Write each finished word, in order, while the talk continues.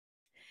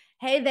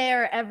Hey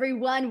there,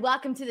 everyone.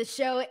 Welcome to the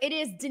show. It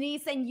is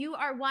Denise, and you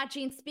are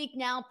watching Speak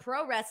Now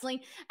Pro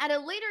Wrestling at a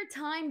later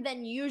time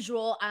than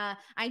usual.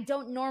 I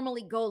don't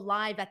normally go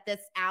live at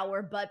this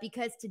hour, but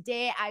because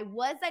today I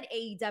was at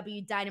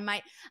AEW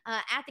Dynamite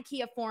at the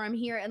Kia Forum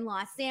here in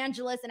Los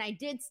Angeles, and I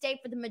did stay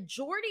for the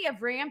majority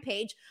of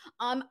Rampage,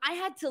 I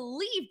had to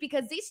leave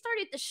because they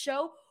started the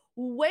show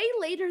way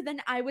later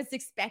than I was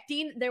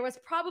expecting. There was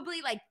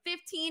probably like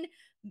 15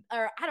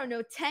 or I don't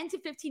know, 10 to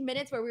 15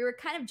 minutes where we were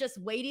kind of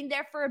just waiting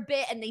there for a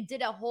bit, and they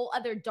did a whole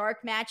other dark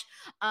match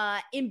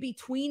in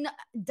between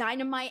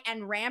Dynamite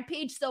and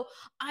Rampage. So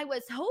I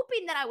was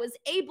hoping that I was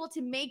able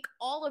to make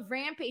all of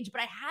Rampage,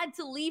 but I had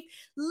to leave.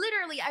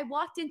 Literally, I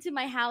walked into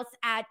my house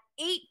at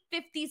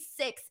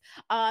 8:56,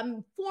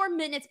 4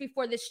 minutes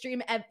before the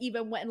stream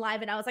even went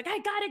live, and I was like, I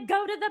gotta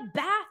go to the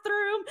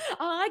bathroom.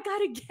 I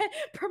gotta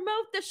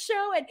promote the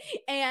show,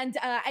 and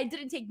I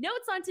didn't take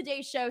notes on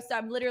today's show, so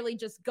I'm literally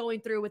just going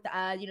through with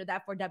that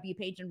 4W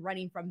page and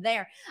running from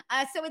there.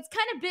 So it's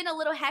kind of been a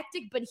little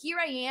hectic, but here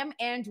I am,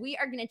 and we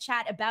are going to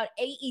chat about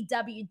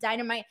AEW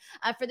Dynamite.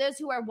 For those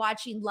who are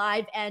watching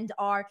live and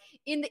are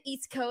in the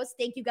East Coast,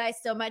 thank you guys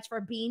so much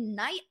for being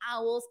night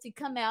owls to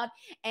come out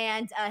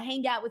and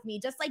hang out with me.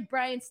 Just like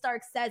Brian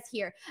Stark says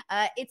here,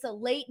 it's a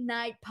late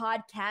night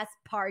podcast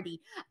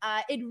party.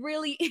 It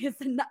really is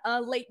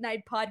a late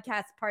night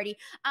podcast party.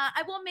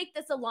 I won't make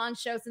this a long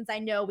show since I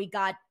know we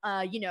got,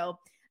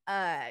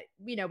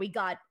 we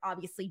got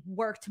obviously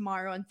work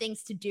tomorrow and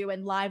things to do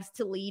and lives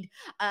to lead.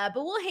 But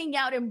we'll hang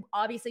out and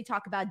obviously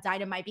talk about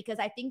Dynamite because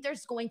I think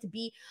there's going to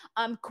be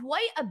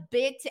quite a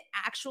bit to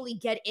actually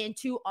get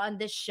into on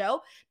this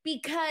show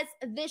because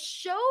this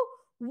show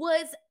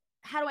was,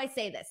 how do I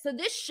say this? So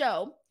this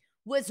show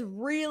was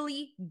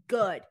really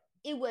good.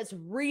 It was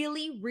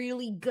really,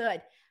 really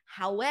good.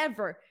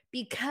 However,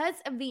 because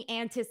of the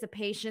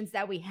anticipations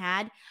that we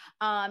had,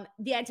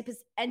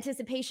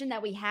 anticipation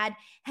that we had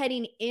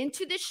heading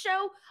into this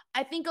show,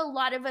 I think a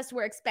lot of us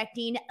were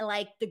expecting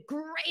like the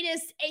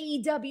greatest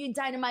AEW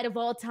Dynamite of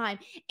all time.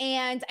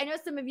 And I know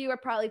some of you are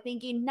probably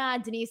thinking, nah,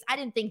 Denise, I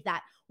didn't think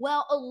that.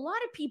 Well, a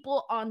lot of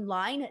people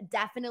online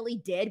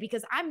definitely did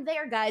because I'm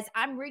there, guys.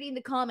 I'm reading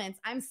the comments.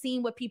 I'm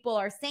seeing what people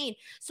are saying.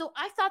 So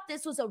I thought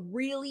this was a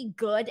really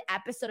good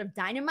episode of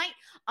Dynamite.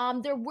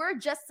 There were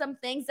just some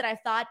things that I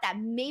thought that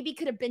maybe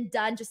could have been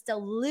done just a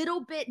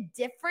little bit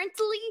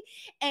differently.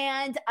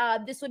 And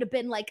this would have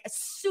been like a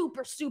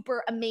super,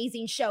 super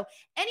amazing show.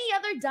 Any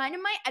other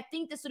Dynamite, I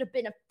think this would have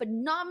been a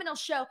phenomenal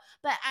show.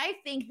 But I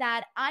think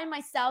that I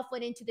myself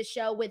went into the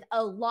show with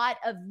a lot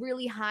of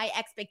really high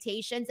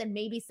expectations, and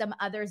maybe some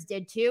others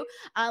did too.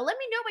 Let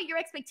me know what your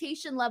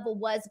expectation level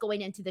was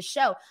going into the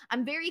show.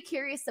 I'm very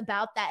curious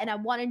about that, and I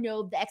want to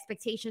know if the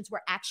expectations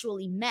were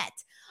actually met.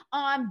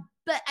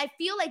 But I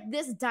feel like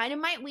this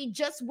Dynamite, we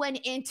just went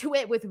into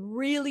it with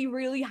really,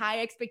 really high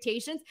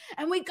expectations,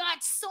 and we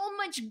got so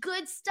much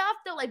good stuff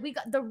though. Like, we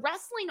got the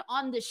wrestling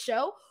on the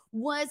show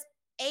was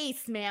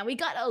ace, man. We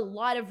got a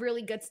lot of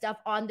really good stuff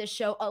on this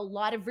show, a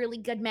lot of really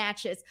good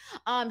matches.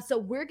 So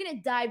we're gonna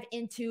dive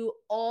into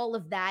all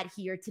of that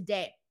here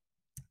today.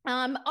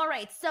 All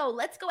right, so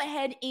let's go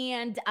ahead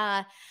and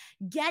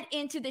get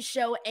into the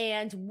show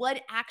and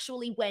what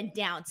actually went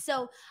down.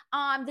 So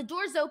the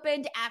doors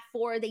opened at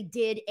 4. They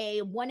did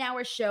a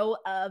 1-hour show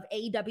of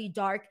AEW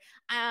Dark.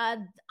 I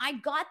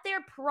got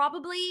there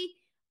probably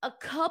a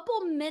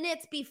couple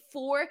minutes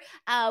before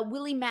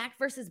Willie Mack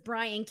versus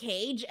Brian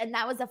Cage, and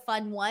that was a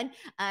fun one.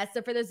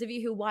 So for those of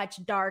you who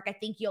watch Dark, I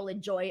think you'll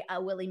enjoy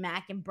Willie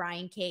Mack and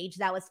Brian Cage.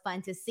 That was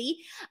fun to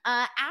see.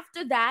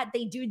 After that,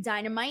 they do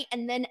Dynamite,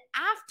 and then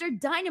after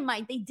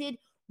Dynamite, they did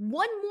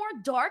one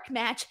more dark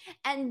match,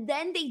 and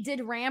then they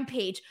did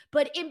Rampage.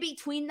 But in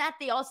between that,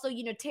 they also,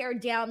 tear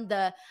down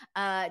the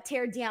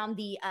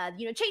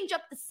change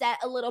up the set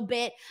a little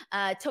bit.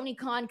 Tony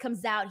Khan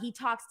comes out, he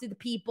talks to the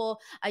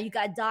people. You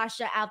got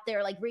Dasha out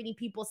there like reading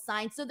people's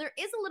signs. So there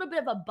is a little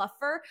bit of a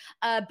buffer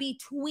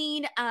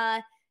between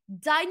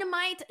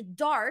Dynamite,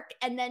 Dark,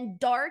 and then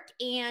Dark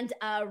and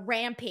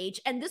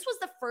Rampage. And this was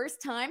the first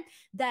time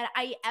that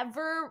I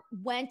ever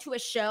went to a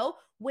show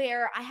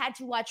where I had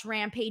to watch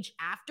Rampage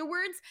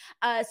afterwards.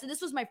 So this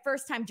was my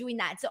first time doing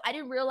that. So I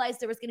didn't realize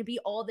there was going to be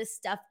all this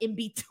stuff in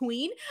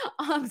between.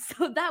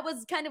 So that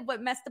was kind of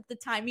what messed up the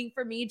timing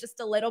for me just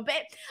a little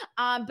bit.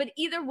 But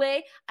either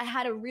way, I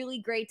had a really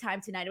great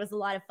time tonight. It was a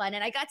lot of fun.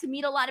 And I got to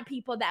meet a lot of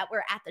people that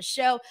were at the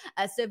show.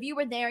 So if you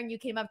were there and you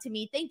came up to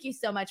me, thank you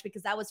so much,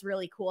 because that was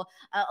really cool.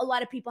 A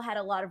lot of people had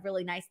a lot of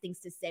really nice things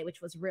to say,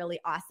 which was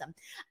really awesome.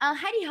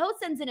 Heidi Ho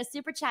sends in a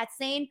super chat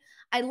saying,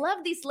 I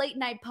love these late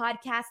night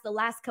podcasts. The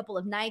last couple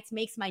of nights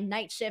makes my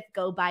night shift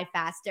go by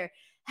faster.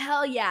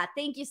 Hell yeah.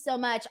 Thank you so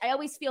much. I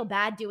always feel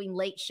bad doing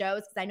late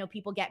shows because I know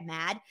people get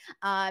mad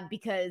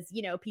because,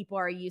 people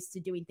are used to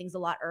doing things a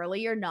lot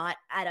earlier, not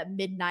at a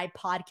midnight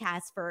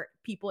podcast for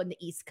people in the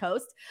East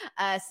Coast.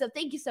 So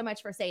thank you so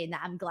much for saying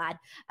that. I'm glad.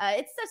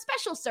 It's a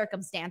special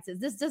circumstances.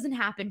 This doesn't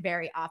happen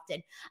very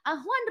often.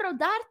 Juan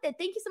Rodarte,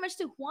 thank you so much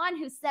to Juan,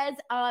 who says,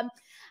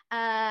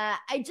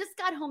 I just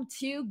got home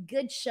too.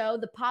 Good show.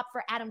 The pop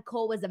for Adam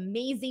Cole was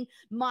amazing.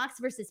 Mox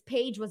versus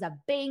Paige was a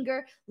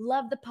banger.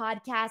 Love the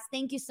podcast.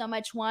 Thank you so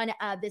much, Juan.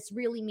 This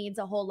really means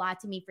a whole lot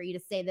to me for you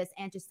to say this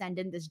and to send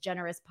in this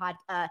generous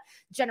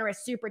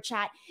generous super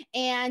chat.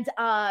 And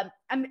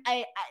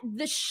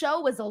the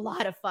show was a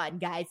lot of fun,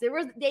 guys.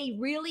 They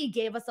really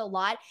gave us a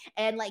lot.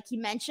 And like you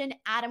mentioned,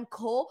 Adam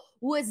Cole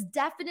was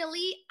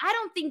definitely, I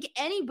don't think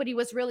anybody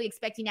was really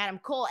expecting Adam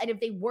Cole. And if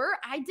they were,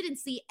 I didn't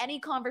see any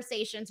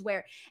conversations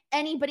where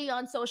anybody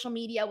on social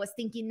media was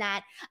thinking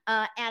that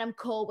Adam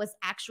Cole was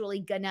actually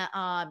gonna,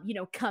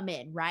 come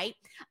in, right?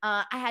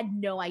 I had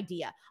no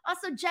idea.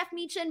 Also, Jeff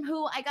Meacham,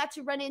 who I got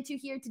to run into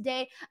here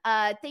today,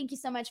 thank you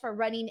so much for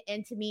running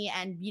into me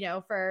and,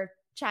 for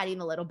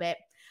chatting a little bit.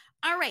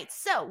 All right,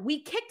 so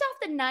we kicked off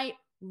the night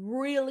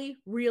really,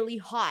 really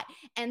hot.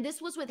 And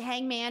this was with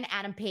Hangman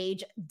Adam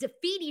Page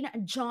defeating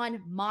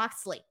Jon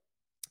Moxley.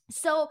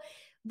 So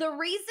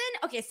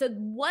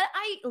what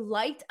I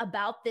liked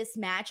about this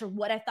match, or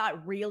what I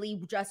thought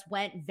really just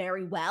went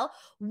very well,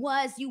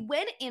 was you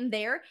went in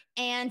there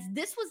and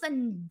this was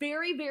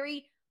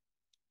a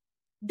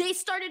they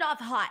started off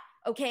hot,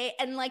 okay?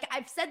 And like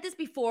I've said this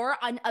before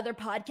on other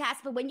podcasts,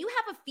 but when you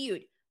have a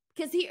feud,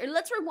 because here,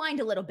 let's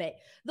rewind a little bit.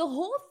 The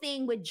whole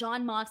thing with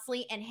Jon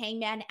Moxley and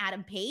Hangman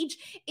Adam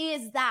Page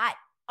is that,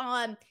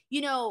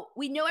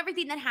 we know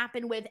everything that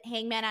happened with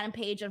Hangman Adam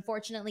Page,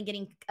 unfortunately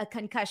getting a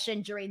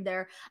concussion during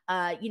their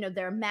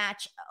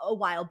match a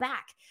while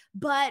back.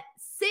 But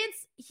since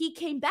he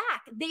came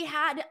back, they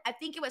had, I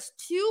think it was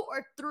 2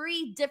 or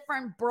 3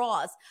 different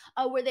brawls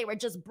where they were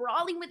just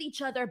brawling with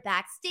each other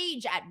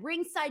backstage, at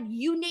ringside,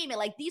 you name it.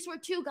 Like, these were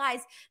 2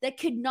 guys that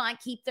could not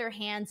keep their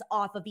hands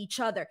off of each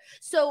other.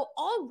 So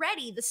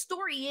already the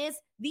story is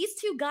these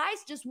 2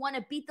 guys just want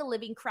to beat the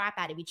living crap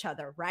out of each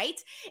other,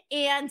 right?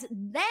 And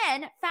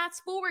then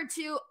fast forward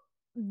to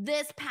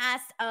this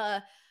past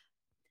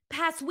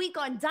week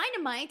on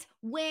Dynamite,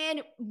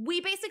 when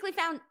we basically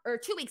or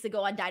 2 weeks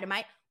ago on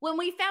Dynamite, when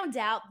we found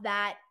out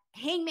that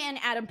Hangman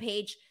Adam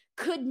Page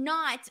could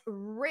not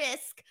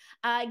risk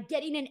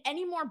getting in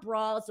any more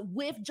brawls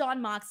with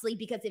Jon Moxley,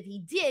 because if he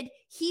did,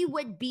 he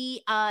would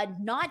be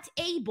not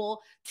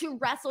able to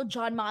wrestle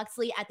Jon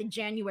Moxley at the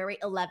January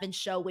 11th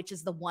show, which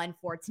is the one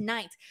for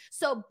tonight.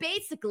 So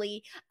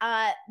basically,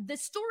 the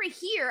story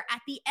here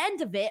at the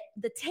end of it,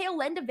 the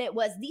tail end of it,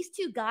 was these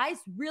 2 guys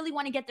really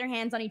want to get their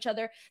hands on each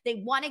other.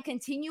 They want to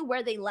continue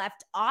where they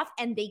left off,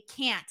 and they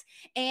can't.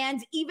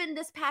 And even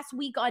this past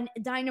week on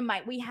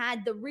Dynamite, we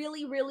had the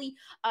really, really,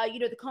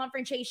 the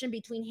confrontation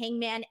between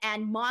Hangman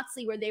and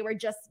Moxley, where they were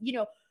just,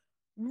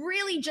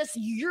 really just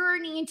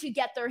yearning to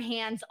get their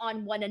hands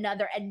on one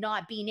another and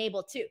not being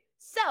able to.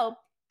 So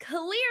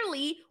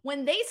clearly,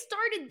 when they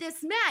started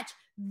this match,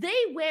 they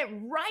went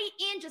right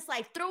in, just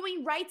like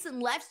throwing rights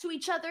and lefts to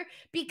each other,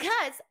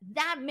 because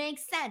that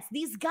makes sense.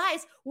 These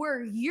guys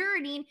were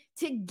yearning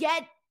to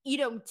get,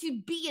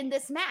 to be in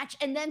this match.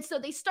 And then so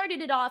they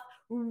started it off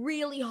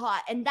really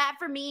hot. And that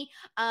for me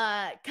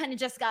kind of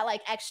just got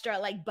like extra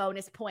like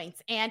bonus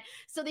points. And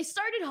so they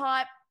started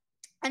hot.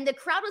 And the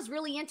crowd was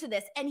really into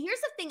this. And here's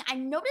the thing, I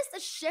noticed a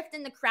shift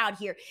in the crowd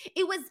here.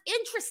 It was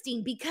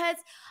interesting because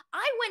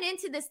I went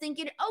into this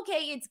thinking,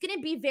 okay, it's going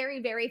to be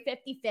very, very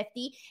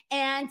 50-50.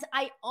 And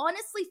I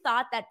honestly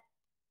thought that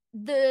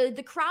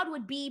the crowd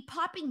would be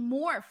popping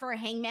more for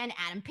Hangman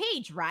Adam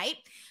Page, right?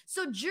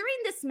 So during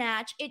this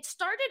match, it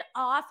started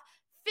off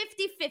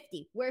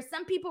 50-50, where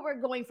some people were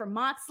going for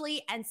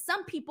Moxley and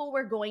some people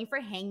were going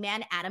for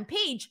Hangman Adam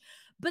Page.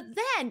 But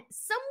then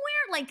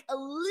somewhere like a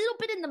little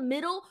bit in the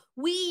middle,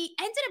 we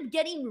ended up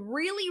getting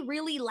really,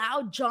 really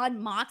loud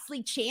Jon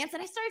Moxley chants.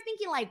 And I started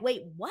thinking like,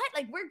 wait, what?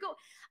 Like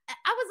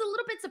I was a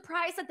little bit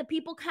surprised that the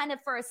people kind of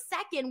for a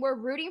second were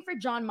rooting for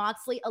Jon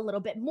Moxley a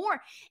little bit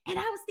more. And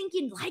I was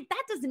thinking like,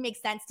 that doesn't make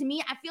sense to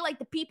me. I feel like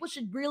the people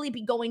should really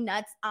be going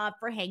nuts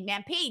for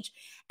Hangman Page.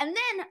 And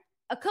then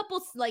a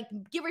couple, like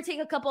give or take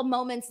a couple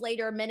moments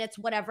later, minutes,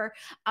 whatever,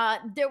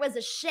 there was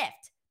a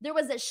shift. There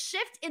was a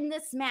shift in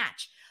this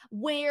match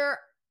where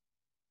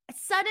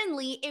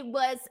suddenly it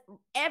was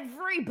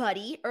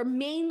everybody, or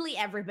mainly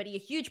everybody, a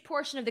huge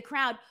portion of the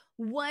crowd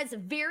was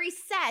very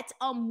set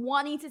on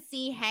wanting to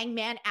see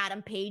Hangman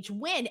Adam Page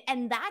win.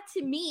 And that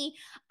to me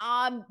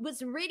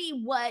was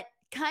really what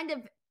kind of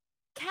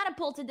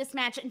catapulted this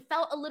match and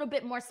felt a little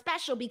bit more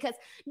special, because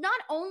not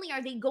only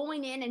are they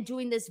going in and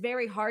doing this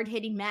very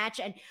hard-hitting match,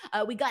 and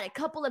we got a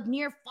couple of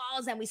near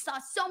falls, and we saw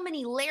so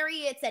many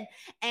lariats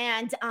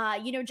and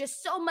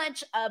just so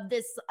much of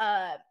this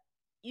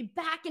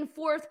back and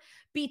forth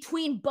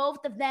between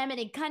both of them, and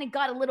it kind of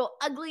got a little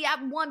ugly at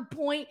one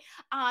point.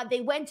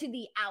 They went to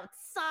the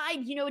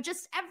outside,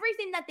 just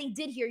everything that they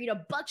did here,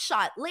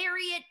 buckshot,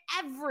 lariat,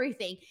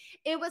 everything.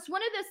 It was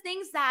one of those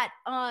things that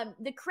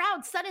the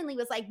crowd suddenly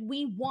was like,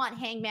 we want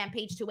Hangman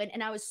Page to win.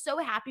 And I was so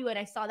happy when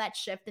I saw that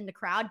shift in the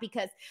crowd,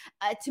 because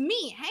to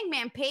me,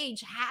 Hangman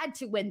Page had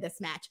to win this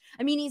match.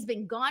 I mean, he's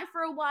been gone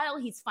for a while.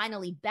 He's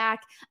finally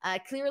back.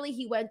 Clearly,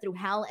 he went through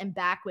hell and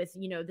back with,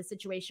 the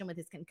situation with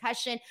his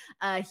concussion.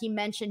 He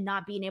mentioned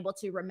not being able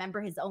to remember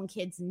his own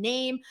kid's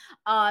name.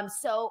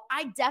 So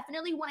I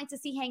definitely wanted to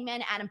see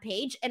Hangman Adam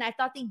Page, and I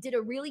thought they did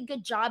a really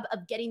good job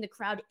of getting the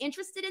crowd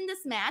interested in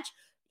this match,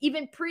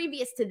 even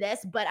previous to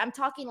this. But I'm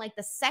talking like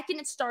the second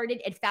it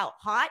started, it felt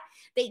hot.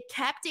 They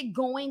kept it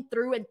going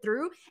through and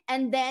through.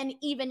 And then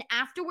even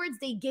afterwards,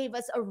 they gave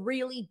us a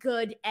really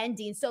good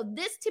ending. So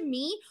this to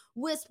me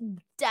was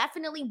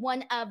definitely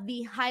one of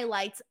the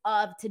highlights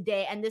of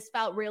today. And this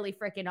felt really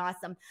freaking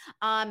awesome.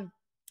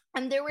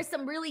 And there were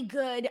some really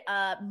good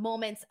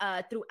moments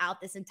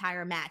throughout this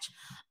entire match.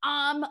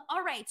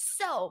 All right,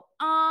 so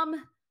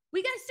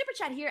we got a super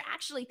chat here,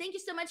 actually. Thank you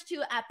so much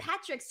to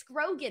Patrick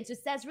Scroggins, who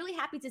says, really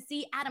happy to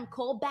see Adam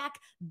Cole back,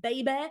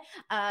 baby.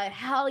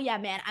 Hell yeah,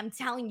 man. I'm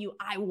telling you,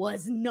 I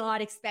was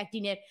not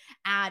expecting it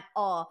at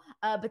all.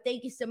 But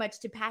thank you so much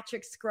to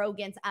Patrick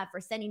Scroggins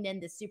for sending in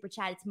this super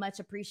chat. It's much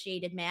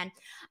appreciated, man.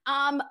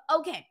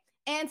 Okay.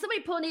 And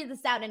somebody pointed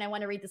this out, and I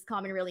want to read this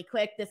comment really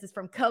quick. This is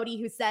from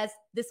Cody, who says,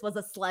 this was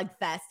a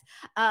slugfest.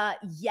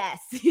 Yes,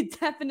 it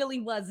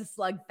definitely was a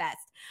slugfest.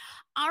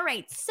 All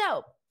right,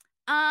 so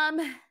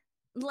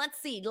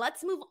let's see.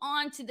 Let's move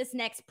on to this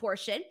next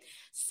portion.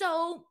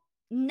 So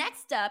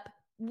next up,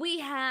 we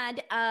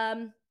had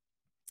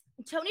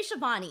Tony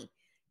Schiavone.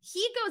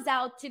 He goes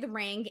out to the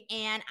ring,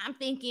 and I'm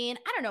thinking,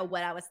 I don't know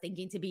what I was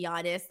thinking, to be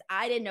honest.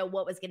 I didn't know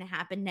what was going to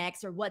happen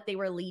next or what they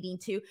were leading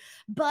to.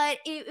 But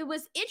it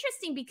was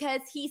interesting because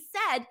he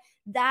said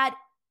that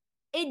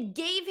it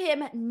gave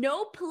him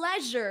no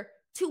pleasure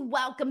to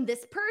welcome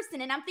this person.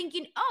 And I'm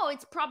thinking, oh,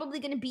 it's probably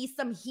going to be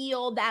some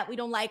heel that we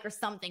don't like or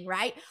something,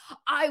 right?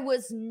 I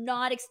was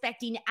not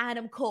expecting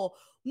Adam Cole.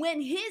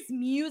 When his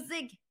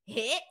music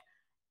hit,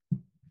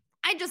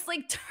 I just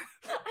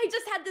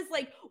had this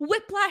like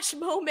whiplash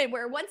moment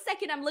where 1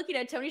 second I'm looking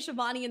at Tony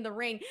Schiavone in the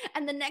ring,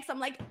 and the next I'm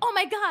like, oh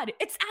my God,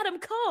 it's Adam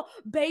Cole,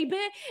 baby.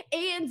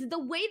 And the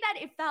way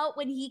that it felt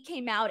when he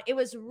came out, it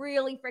was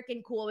really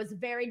freaking cool. It was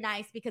very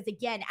nice because,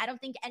 again, I don't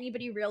think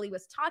anybody really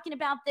was talking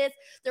about this.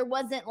 There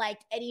wasn't like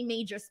any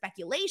major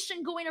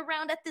speculation going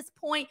around at this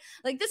point.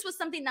 Like, this was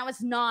something that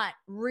was not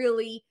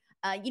really,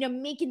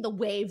 making the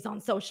waves on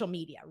social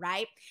media,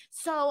 right?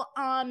 So,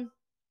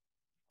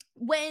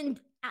 when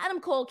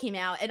Adam Cole came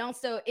out, and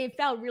also it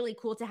felt really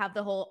cool to have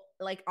the whole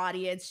like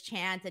audience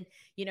chant and,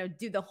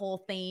 do the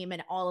whole theme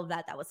and all of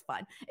that. That was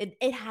fun.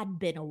 It had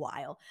been a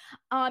while.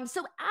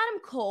 So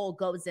Adam Cole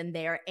goes in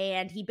there,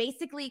 and he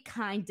basically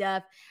kind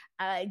of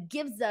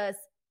gives us,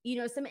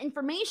 some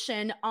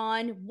information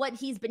on what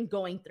he's been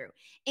going through.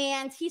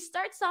 And he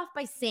starts off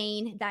by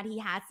saying that he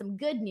has some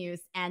good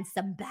news and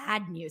some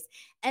bad news.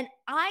 And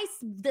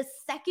the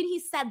second he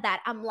said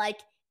that, I'm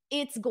like,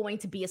 it's going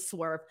to be a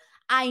swerve.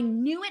 I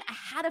knew it. I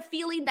had a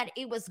feeling that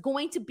it was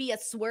going to be a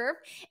swerve.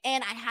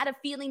 And I had a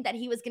feeling that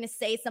he was going to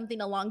say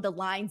something along the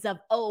lines of,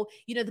 oh,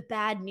 the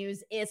bad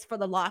news is for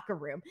the locker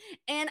room.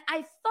 And I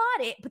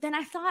thought it, but then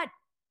I thought,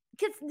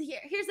 because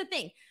here's the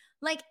thing.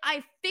 Like,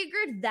 I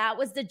figured that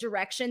was the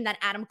direction that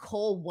Adam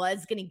Cole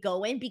was going to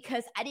go in,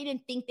 because I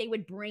didn't think they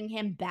would bring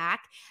him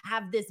back,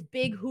 have this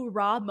big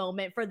hoorah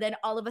moment for then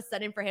all of a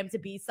sudden for him to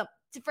be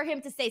for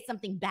him to say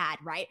something bad,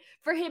 right?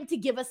 For him to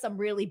give us some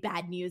really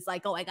bad news,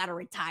 like, oh, I got to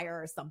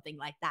retire or something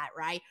like that,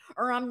 right?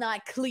 Or I'm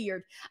not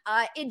cleared.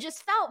 It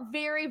just felt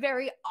very,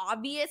 very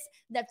obvious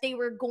that they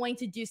were going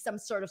to do some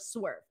sort of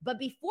swerve. But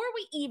before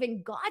we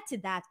even got to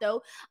that,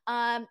 though,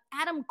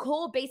 Adam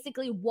Cole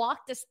basically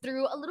walked us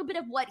through a little bit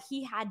of what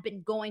he had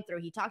been going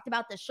through. He talked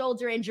about the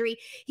shoulder injury.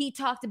 He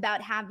talked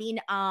about having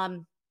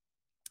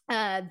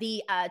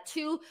the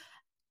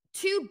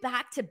two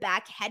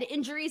back-to-back head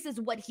injuries is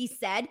what he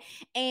said.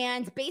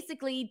 And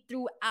basically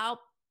throughout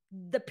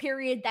the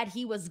period that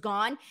he was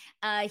gone,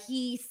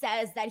 he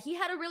says that he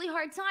had a really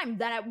hard time,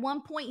 that at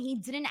one point he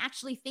didn't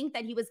actually think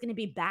that he was going to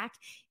be back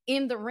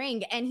in the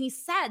ring. And he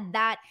said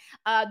that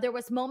there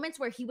was moments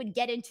where he would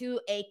get into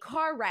a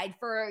car ride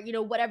for,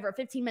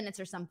 15 minutes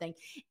or something,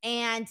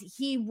 and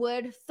he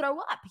would throw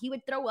up. He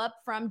would throw up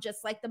from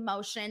just like the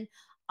motion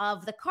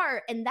of the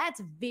car. And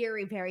that's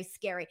very, very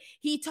scary.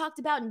 He talked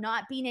about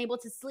not being able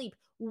to sleep,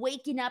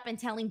 waking up and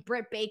telling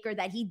Britt Baker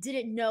that he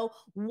didn't know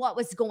what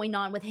was going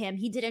on with him.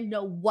 He didn't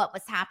know what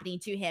was happening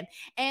to him.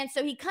 And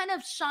so he kind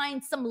of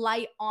shined some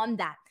light on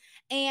that.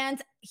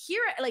 And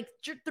here, like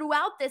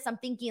throughout this, I'm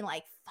thinking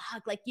like,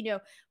 fuck, like,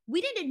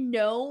 we didn't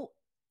know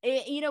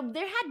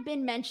there had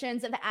been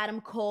mentions of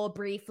Adam Cole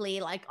briefly,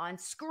 like on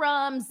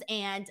scrums,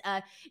 and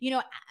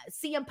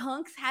CM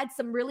Punk's had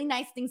some really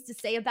nice things to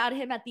say about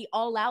him at the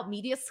All Out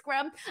media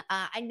scrum.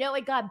 I know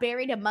it got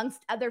buried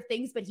amongst other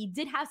things, but he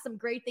did have some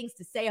great things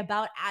to say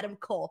about Adam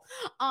Cole.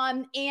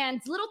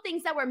 And little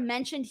things that were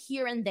mentioned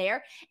here and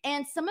there,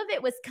 and some of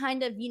it was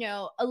kind of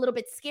a little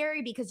bit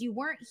scary because you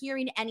weren't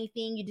hearing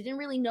anything, you didn't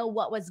really know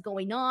what was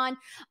going on.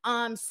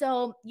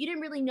 So you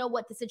didn't really know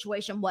what the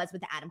situation was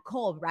with Adam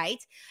Cole,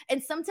 right?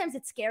 And sometimes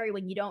it's scary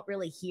when you don't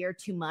really hear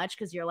too much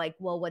because you're like,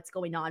 well, what's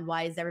going on?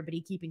 Why is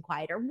everybody keeping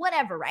quiet or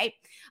whatever, right?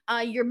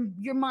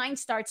 Your mind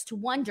starts to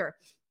wonder.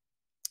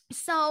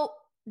 So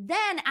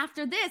then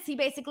after this, he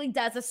basically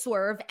does a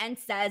swerve and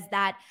says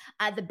that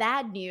the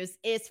bad news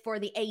is for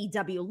the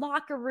AEW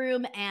locker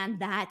room, and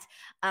that,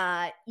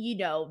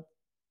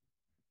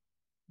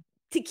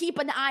 to keep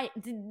an eye.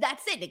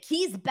 That's it. Like,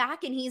 he's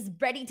back and he's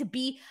ready to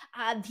be,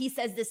 he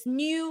says, this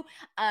new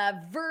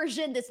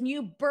version, this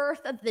new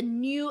birth of the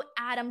new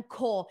Adam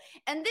Cole.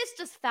 And this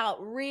just felt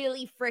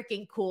really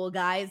freaking cool,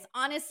 guys.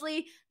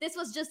 Honestly, this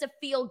was just a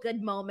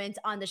feel-good moment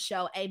on the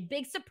show. A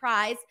big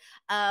surprise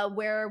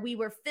where we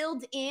were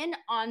filled in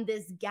on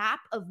this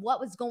gap of what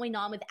was going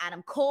on with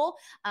Adam Cole.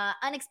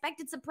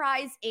 Unexpected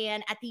surprise.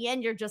 And at the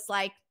end, you're just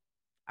like,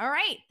 all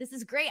right, this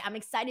is great. I'm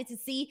excited to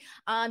see,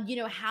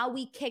 how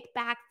we kick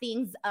back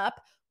things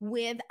up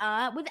with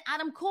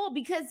Adam Cole,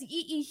 because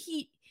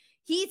he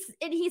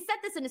said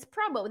this in his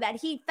promo that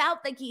he felt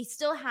like he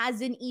still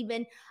hasn't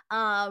even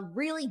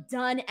really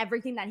done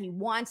everything that he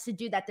wants to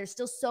do, that there's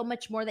still so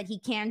much more that he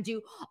can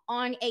do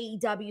on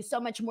AEW, so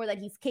much more that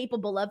he's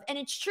capable of. And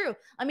it's true.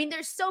 I mean,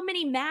 there's so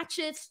many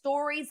matches,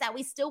 stories that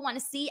we still want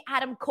to see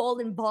Adam Cole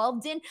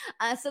involved in.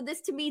 So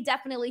this to me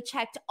definitely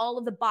checked all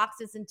of the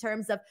boxes in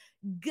terms of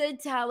good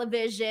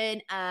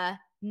television,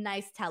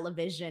 nice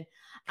television.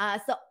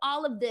 So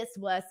all of this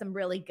was some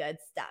really good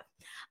stuff.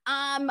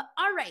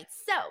 All right,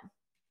 so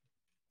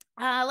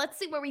let's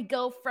see where we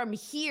go from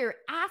here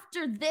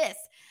after this.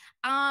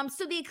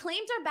 So the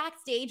Acclaimed are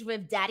backstage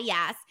with Daddy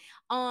Ass,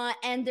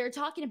 and they're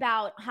talking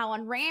about how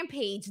on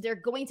Rampage they're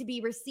going to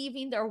be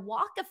receiving their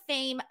Walk of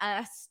Fame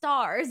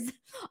stars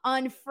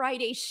on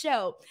Friday's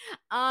show.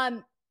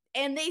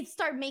 And they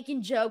start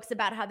making jokes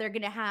about how they're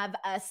going to have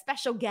a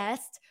special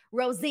guest,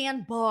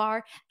 Roseanne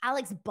Barr,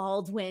 Alex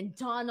Baldwin,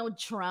 Donald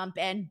Trump,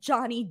 and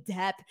Johnny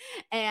Depp.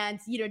 And,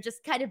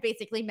 just kind of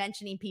basically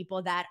mentioning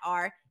people that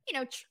are,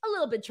 a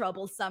little bit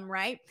troublesome,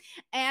 right?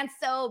 And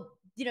so,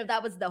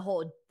 that was the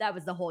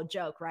whole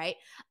joke, right?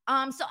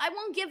 So I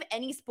won't give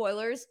any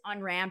spoilers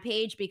on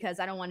Rampage because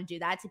I don't want to do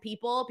that to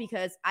people,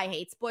 because I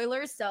hate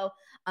spoilers. So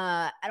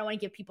I don't want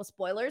to give people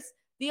spoilers.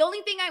 The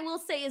only thing I will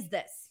say is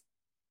this.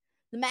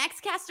 The Max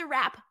Caster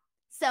rap.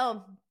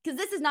 So, because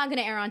this is not going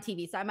to air on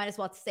TV, so I might as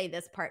well say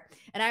this part.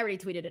 And I already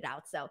tweeted it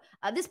out. So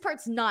this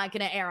part's not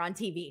going to air on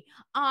TV.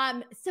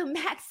 So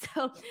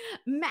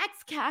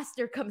Max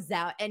Caster comes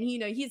out, and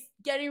he's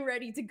getting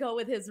ready to go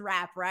with his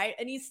rap, right?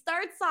 And he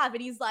starts off,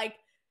 and he's like,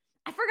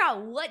 I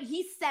forgot what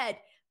he said,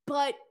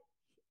 but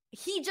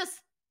he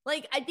just,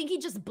 I think he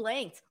just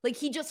blanked.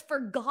 He just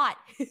forgot.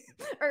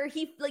 Or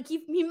he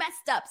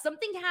messed up.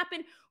 Something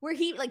happened where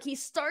he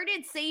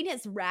started saying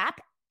his rap,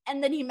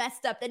 and then he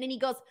messed up. And then he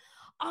goes,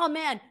 oh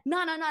man,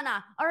 no.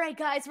 All right,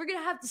 guys, we're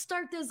gonna have to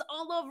start this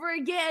all over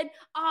again.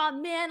 Oh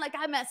man,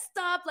 I messed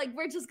up.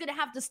 We're just gonna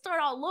have to start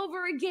all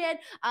over again.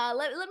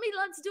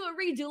 Let's do a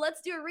redo.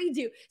 Let's do a redo.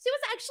 So it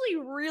was actually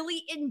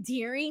really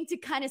endearing to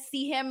kind of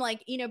see him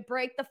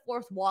break the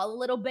fourth wall a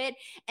little bit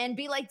and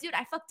be like, dude,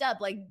 I fucked up.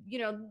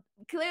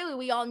 Clearly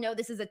we all know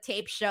this is a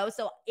tape show.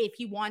 So if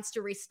he wants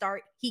to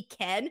restart, he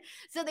can.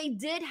 So they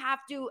did have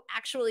to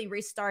actually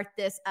restart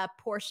this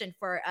portion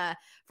for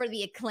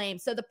the Acclaim.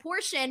 So the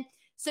portion,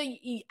 so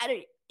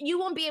you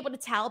won't be able to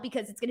tell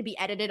because it's going to be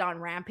edited on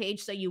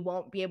Rampage, so you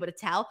won't be able to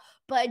tell.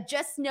 But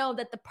just know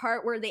that the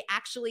part where they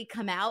actually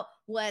come out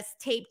was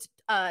taped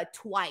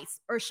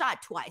twice, or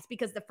shot twice,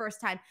 because the first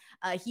time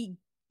he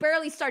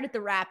barely started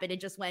the rap and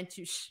it just went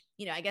to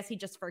I guess he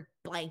just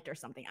blanked or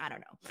something. I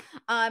don't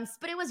know.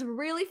 But it was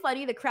really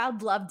funny. The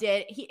crowd loved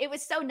it. It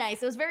was so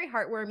nice. It was very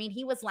heartwarming.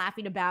 He was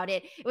laughing about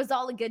it. It was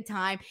all a good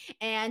time.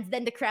 And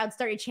then the crowd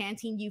started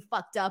chanting, "You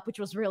fucked up," which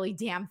was really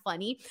damn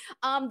funny.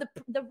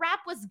 The rap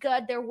was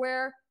good. There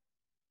were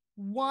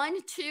 1,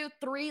 2,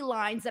 3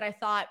 lines that I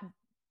thought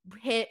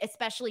hit,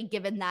 especially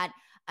given that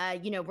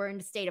we're in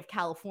the state of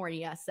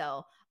California.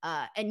 So,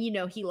 and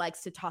he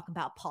likes to talk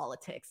about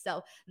politics.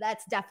 So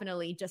that's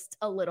definitely just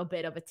a little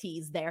bit of a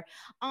tease there.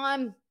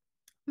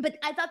 But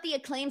I thought the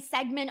Acclaim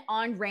segment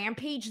on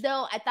Rampage,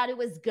 though, I thought it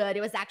was good.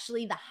 It was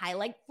actually the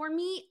highlight for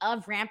me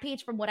of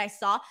Rampage from what I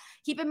saw.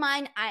 Keep in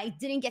mind, I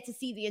didn't get to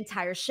see the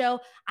entire show.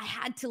 I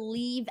had to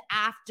leave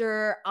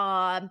after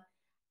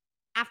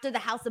the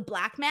House of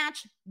Black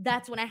match.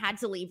 That's when I had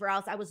to leave, or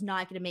else I was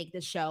not going to make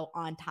this show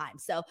on time.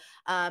 So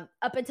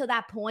up until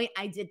that point,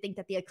 I did think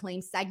that the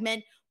Acclaim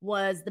segment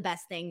was the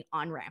best thing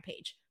on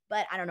Rampage.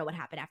 but I don't know what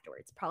happened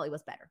afterwards. Probably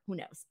was better. Who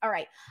knows? All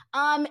right.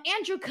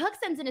 Andrew Cook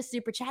sends in a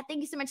super chat.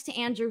 Thank you so much to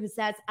Andrew, who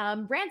says,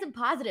 random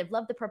positive.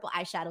 Love the purple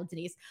eyeshadow,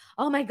 Denise.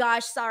 Oh my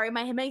gosh, sorry.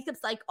 My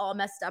makeup's like all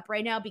messed up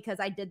right now because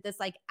I did this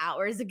like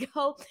hours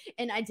ago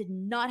and I did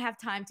not have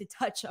time to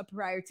touch up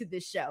prior to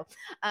this show.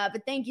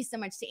 But thank you so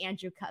much to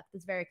Andrew Cook.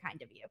 That's very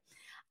kind of you.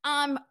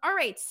 All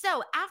right.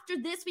 So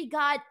after this, we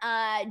got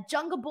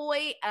Jungle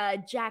Boy,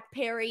 Jack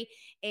Perry,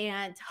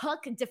 and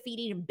Hook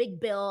defeating Big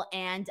Bill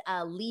and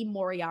Lee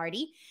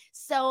Moriarty.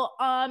 So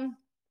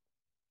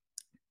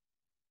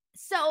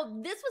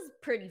this was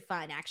pretty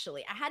fun,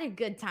 actually. I had a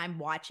good time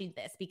watching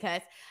this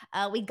because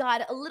we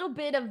got a little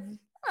bit of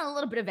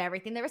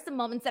everything. There were some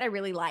moments that I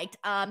really liked.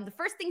 The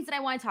first things that I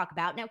want to talk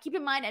about. Now, keep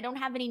in mind, I don't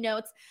have any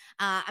notes.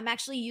 I'm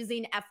actually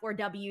using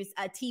F4W's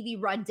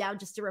TV rundown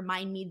just to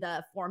remind me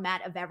the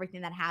format of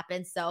everything that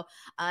happened. So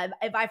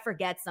if I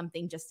forget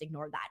something, just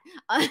ignore that.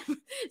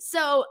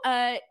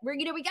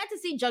 We got to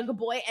see Jungle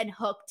Boy and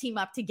Hook team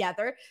up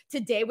together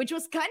today, which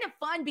was kind of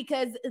fun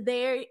because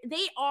they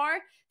are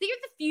the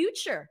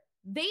future.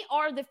 They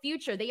are the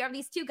future. They are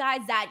these two guys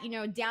that,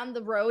 down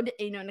the road,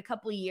 in a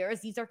couple of years,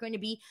 these are going to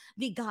be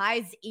the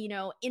guys,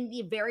 in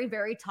the very,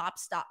 very top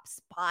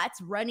spots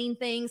running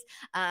things.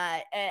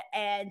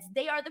 And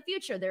they are the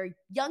future. They're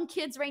young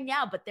kids right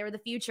now, but they're the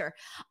future.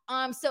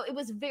 So it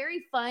was very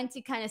fun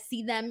to kind of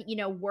see them,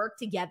 work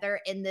together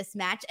in this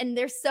match. And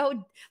they're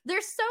so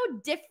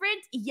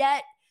different,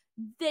 yet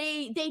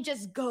they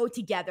just go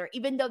together.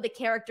 Even though the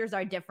characters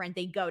are different,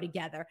 they go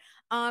together.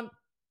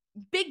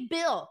 Big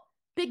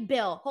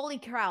Bill, holy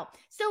cow.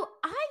 So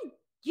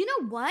you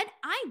know what?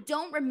 I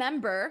don't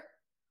remember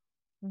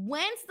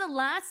when's the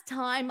last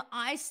time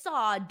I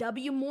saw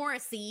W.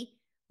 Morrissey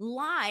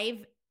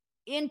live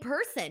in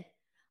person.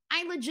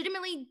 I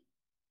legitimately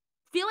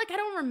feel like I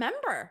don't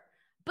remember.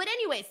 But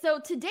anyway, so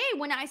today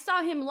when I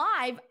saw him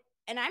live,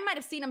 and I might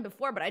have seen him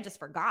before, but I just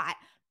forgot.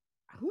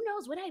 Who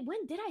knows when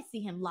did I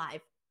see him live?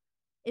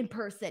 In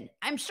person.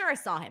 I'm sure I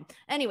saw him.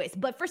 Anyways,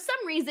 but for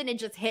some reason it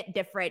just hit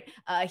different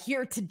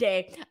here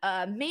today.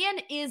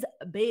 Man is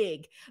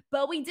big.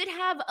 But we did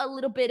have a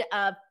little bit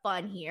of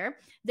fun here.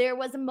 There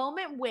was a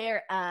moment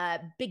where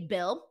Big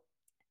Bill,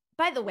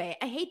 by the way,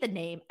 I hate the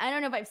name. I don't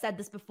know if I've said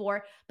this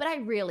before, but I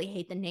really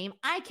hate the name.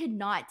 I could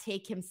not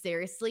take him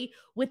seriously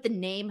with the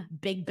name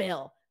Big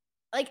Bill.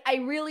 Like, I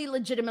really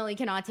legitimately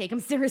cannot take him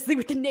seriously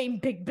with the name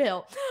Big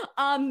Bill.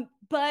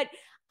 But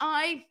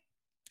I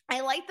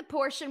like the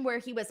portion where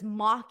he was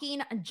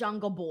mocking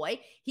Jungle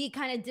Boy. He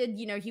kind of did,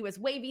 he was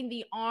waving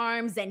the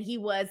arms and he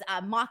was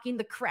mocking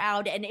the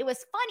crowd. And it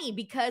was funny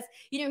because,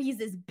 he's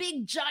this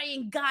big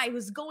giant guy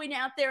who's going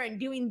out there and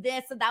doing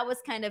this. So that was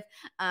kind of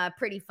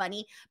pretty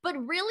funny. But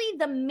really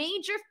the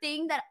major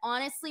thing that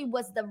honestly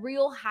was the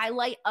real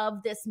highlight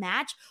of this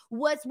match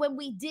was when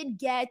we did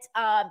get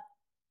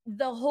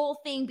the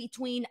whole thing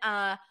between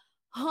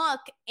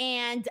Hook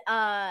and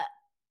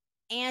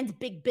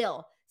Big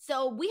Bill.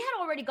 So we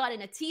had already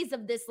gotten a tease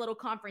of this little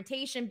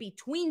confrontation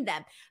between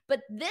them.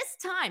 But this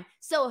time,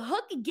 so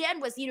Hook again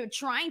was,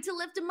 trying to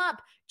lift him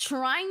up.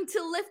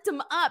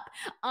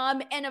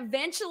 And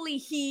eventually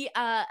he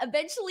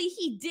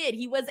did.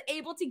 He was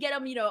able to get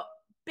him,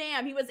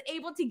 bam, he was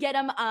able to get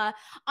him on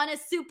a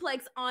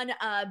suplex on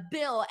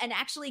Bill and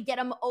actually get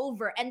him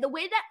over. And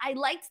I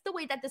liked the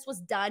way that this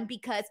was done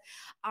because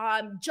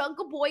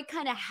Jungle Boy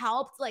kind of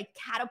helped like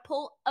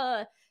catapult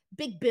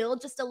Big Bill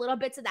just a little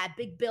bit so that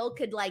Big Bill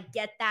could like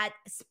get that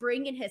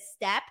spring in his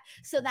step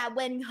so that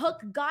when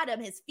Hook got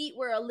him, his feet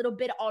were a little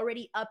bit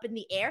already up in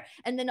the air.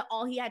 And then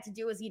all he had to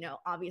do was,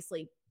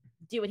 obviously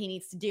do what he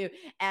needs to do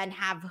and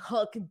have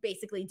Hook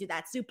basically do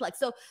that suplex.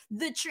 So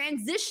the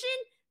transition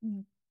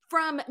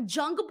from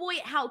Jungle Boy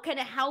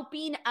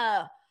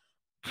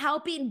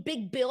helping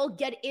Big Bill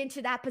get into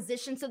that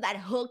position so that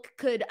Hook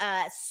could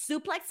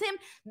suplex him.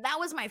 That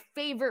was my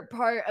favorite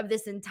part of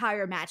this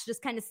entire match.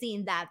 Just kind of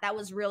seeing that. That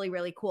was really,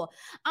 really cool.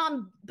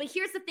 But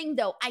here's the thing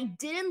though. I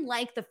didn't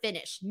like the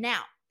finish.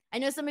 Now, I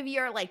know some of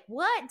you are like,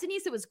 what?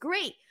 Denise, it was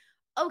great.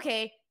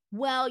 Okay,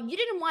 well, you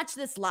didn't watch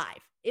this live.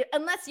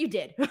 Unless you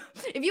did.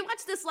 If you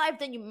watched this live,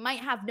 then you might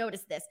have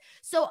noticed this.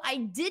 So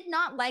I did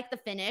not like the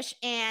finish.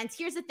 And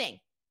here's the thing.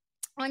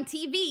 On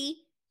TV,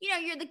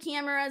 you're the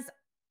cameras,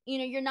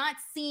 you're not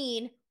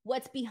seeing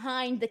what's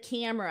behind the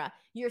camera.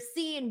 You're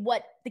seeing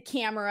what the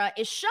camera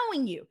is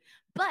showing you.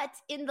 But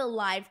in the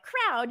live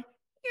crowd,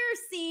 you're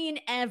seeing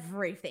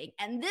everything.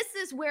 And this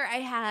is where I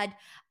had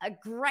a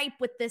gripe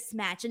with this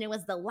match. And it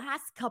was the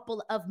last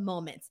couple of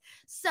moments.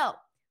 So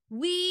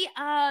we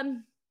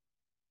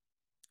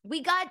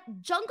got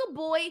Jungle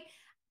Boy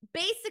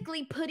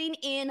basically putting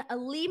in a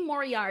Lee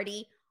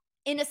Moriarty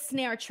in a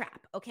snare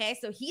trap, okay?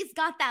 So he's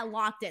got that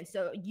locked in.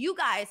 So you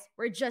guys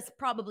were just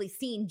probably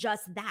seeing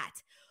just that.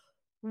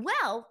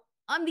 Well,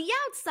 on the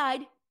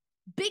outside,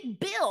 Big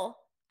Bill,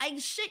 I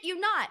shit you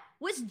not,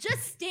 was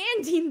just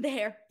standing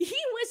there. He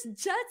was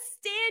just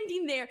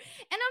standing there.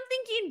 And I'm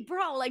thinking,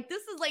 bro, like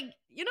this is like,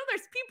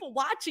 there's people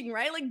watching,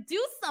 right? Like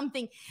do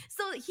something.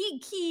 So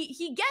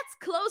he gets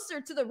closer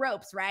to the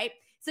ropes, right?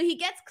 So he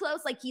gets close,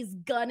 like he's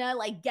gonna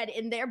like get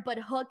in there, but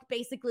Hook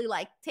basically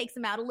like takes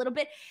him out a little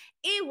bit.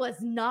 It was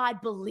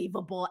not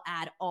believable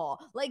at all.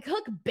 Like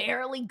Hook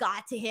barely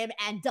got to him,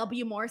 and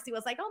W. Morrissey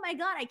was like, "Oh my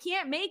god, I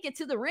can't make it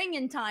to the ring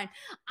in time."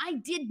 I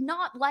did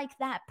not like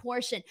that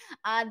portion.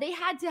 They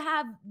had to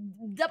have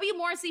W.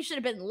 Morrissey should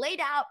have been laid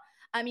out.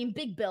 I mean,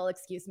 Big Bill,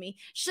 excuse me,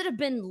 should have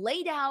been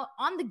laid out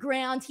on the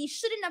ground. He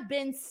shouldn't have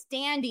been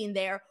standing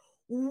there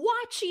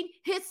watching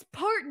his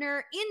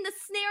partner in the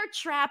snare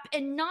trap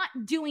and not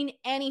doing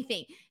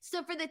anything.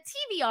 So for the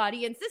TV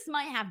audience, this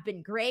might have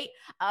been great,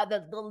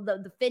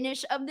 the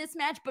finish of this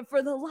match, but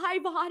for the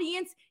live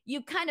audience,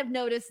 you kind of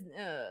notice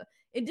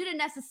it didn't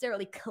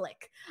necessarily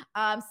click.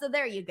 So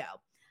there you go.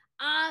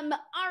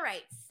 All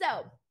right,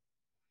 so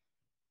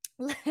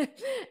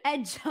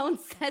Ed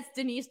Jones says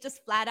Denise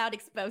just flat out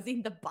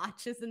exposing the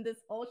botches in this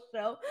whole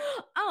show.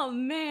 Oh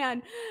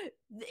man,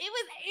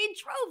 it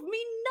drove me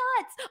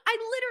nuts.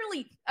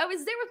 I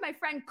was there with my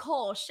friend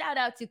Cole. Shout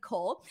out to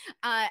Cole.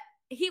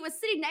 He was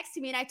sitting next to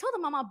me and I told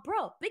him, "Mama,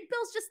 bro, Big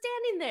Bill's just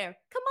standing there.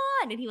 Come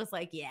on." And he was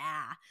like,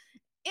 "Yeah."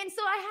 And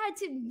so I had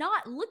to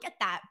not look at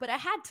that, but I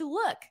had to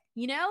look,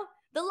 you know?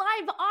 The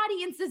live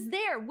audience is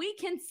there. We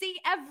can see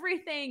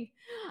everything.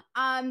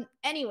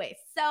 Anyway,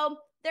 so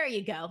there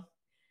you go.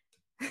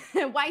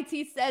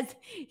 YT says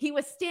he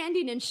was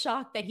standing in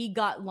shock that he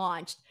got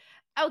launched.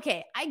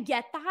 Okay, I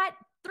get that.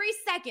 3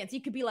 seconds,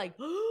 you could be like,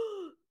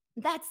 oh,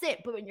 that's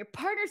it. But when your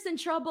partner's in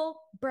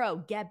trouble, bro,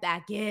 get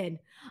back in.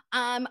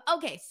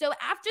 Okay, so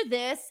after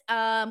this,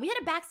 we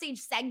had a backstage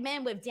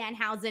segment with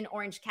Danhausen,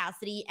 Orange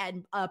Cassidy,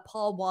 and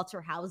Paul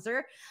Walter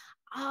Hauser.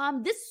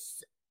 I'm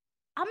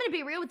going to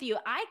be real with you.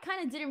 I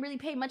kind of didn't really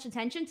pay much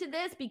attention to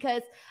this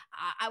because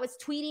I was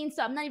tweeting,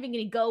 so I'm not even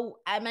going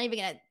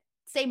to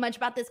say much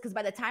about this because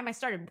by the time I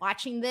started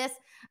watching this,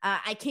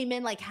 I came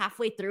in like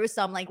halfway through.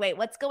 So I'm like, wait,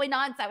 what's going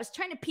on? So I was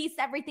trying to piece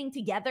everything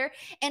together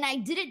and I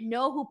didn't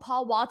know who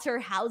Paul Walter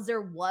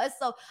Hauser was.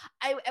 So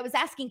I was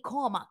asking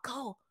Cole, I'm like,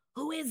 Cole,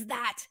 who is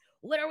that?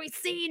 What are we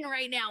seeing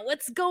right now?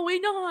 What's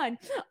going on?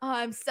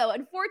 So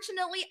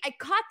unfortunately, I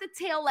caught the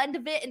tail end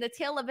of it, and the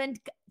tail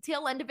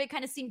end of it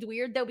kind of seemed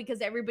weird though,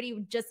 because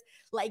everybody just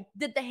like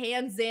did the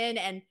hands in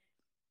and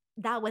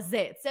that was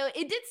it. So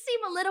it did seem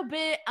a little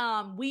bit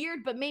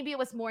weird, but maybe it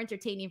was more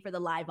entertaining for the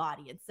live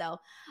audience. So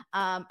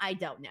I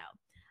don't know.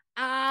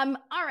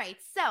 All right.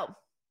 So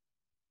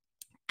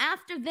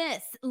after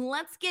this,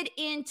 let's get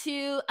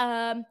into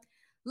the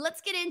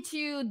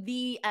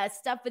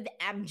stuff with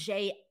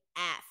MJF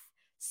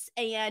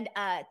and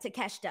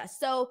Takeshita.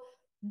 So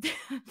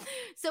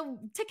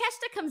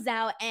Takeshita comes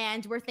out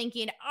and we're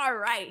thinking, all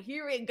right,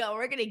 here we go.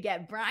 We're going to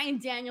get Bryan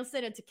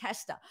Danielson and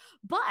Takeshita.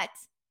 But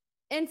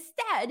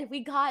instead, we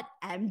got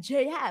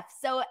MJF.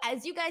 So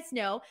as you guys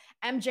know,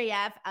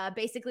 MJF,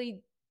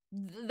 basically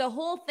the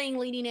whole thing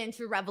leading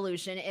into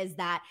Revolution is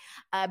that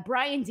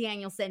Bryan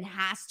Danielson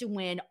has to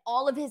win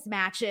all of his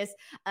matches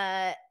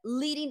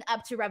leading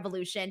up to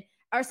Revolution.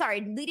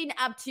 Leading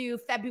up to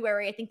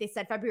February, I think they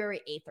said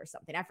February 8th or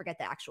something. I forget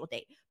the actual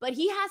date. But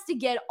he has to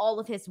get all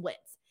of his wins.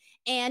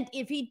 And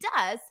if he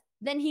does,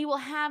 then he will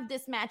have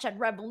this match at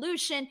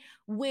Revolution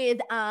with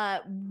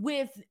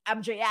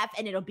MJF,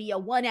 and it'll be a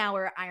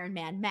 1-hour Iron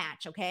Man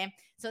match, okay?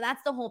 So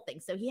that's the whole thing.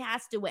 So he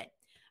has to win.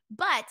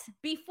 But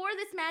before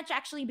this match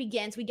actually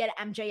begins, we get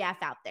MJF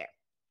out there.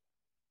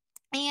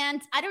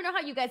 And I don't know how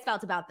you guys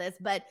felt about this,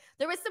 but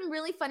there was some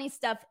really funny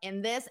stuff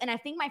in this. And I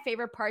think my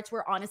favorite parts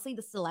were honestly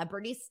the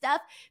celebrity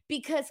stuff,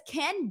 because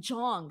Ken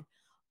Jeong,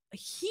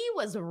 he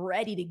was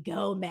ready to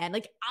go, man.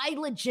 Like, I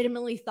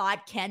legitimately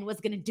thought Ken was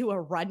going to do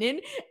a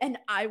run-in, and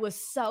I was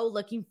so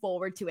looking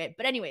forward to it.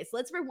 But anyways,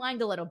 let's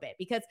rewind a little bit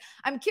because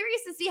I'm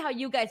curious to see how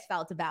you guys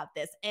felt about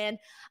this. And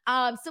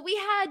so we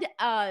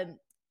had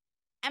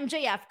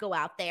MJF go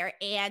out there,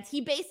 and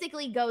he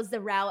basically goes the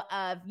route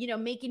of,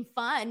 making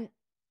fun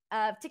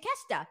of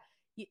Takeshita.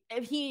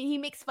 He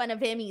makes fun of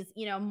him. He's,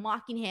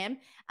 mocking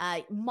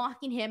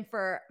him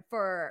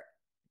for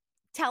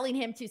telling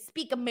him to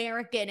speak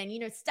American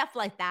and, stuff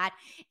like that.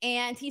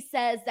 And he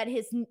says that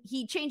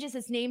he changes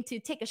his name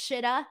to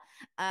Takeshita.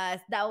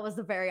 That was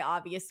a very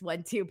obvious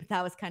one too, but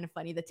that was kind of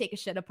funny. The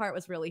Takeshita part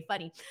was really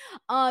funny.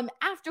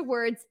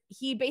 Afterwards,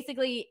 he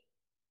basically,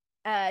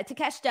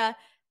 Takeshita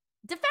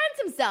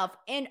defends himself.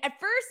 And at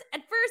first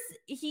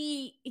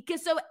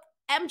so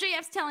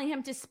MJF's telling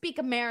him to speak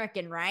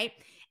American, right?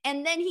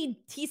 And then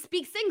he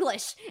speaks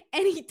English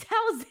and he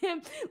tells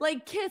him,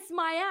 like, kiss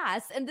my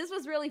ass. And this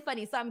was really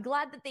funny. So I'm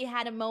glad that they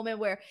had a moment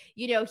where,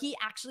 he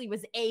actually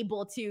was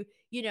able to,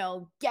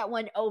 get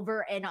one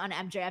over and on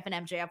MJF,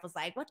 and MJF was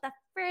like, what the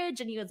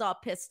fridge? And he was all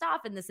pissed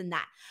off and this and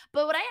that.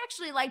 But what I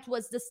actually liked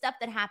was the stuff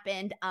that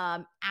happened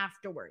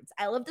afterwards.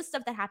 I love the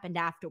stuff that happened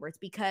afterwards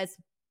because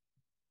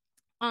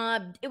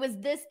it was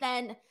this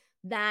then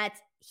that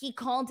he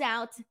called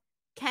out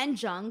Ken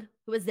Jeong,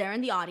 who was there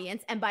in the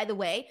audience. And by the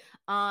way,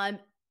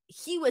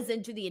 he was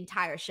into the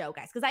entire show,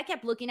 guys, because I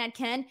kept looking at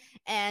Ken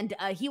and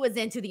he was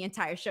into the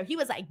entire show. He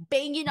was like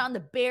banging on the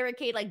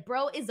barricade, like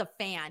bro is a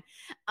fan.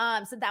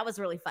 So that was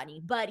really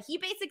funny. But he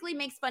basically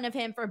makes fun of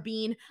him for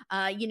being,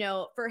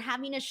 for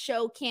having a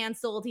show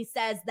canceled. He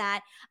says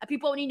that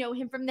people only know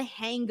him from The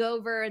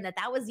Hangover and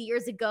that was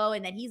years ago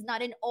and that he's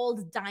not an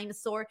old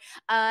dinosaur.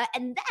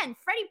 And then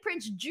Freddie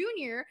Prinze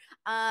Jr.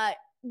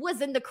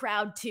 Was in the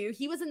crowd too.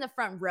 He was in the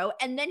front row.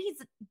 And then he's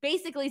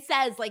basically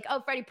says like,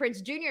 oh, Freddie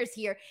Prinze Jr. is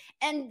here.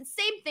 And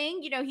same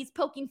thing, he's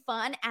poking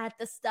fun at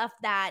the stuff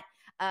that,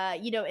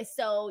 is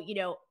so,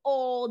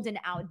 old and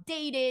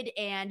outdated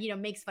and,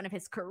 makes fun of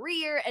his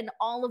career and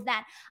all of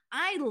that.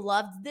 I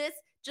loved this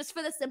just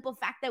for the simple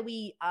fact that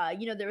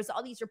there was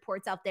all these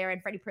reports out there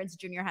and Freddie Prinze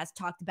Jr. has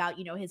talked about,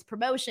 his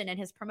promotion and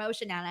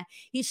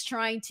he's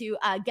trying to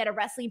get a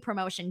wrestling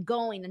promotion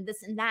going and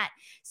this and that.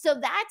 So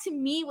that to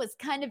me was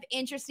kind of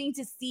interesting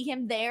to see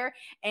him there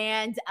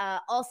and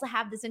also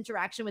have this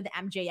interaction with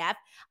MJF.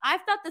 I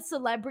thought the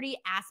celebrity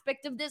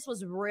aspect of this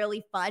was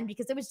really fun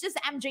because it was just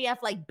MJF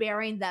like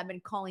burying them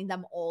and calling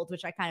them old,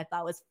 which I kind of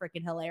thought was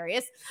freaking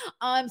hilarious.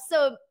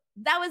 So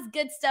that was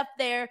good stuff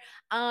there.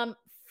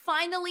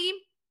 Finally,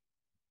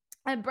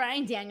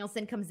 Bryan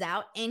Danielson comes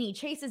out and he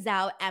chases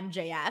out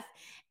MJF.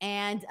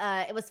 And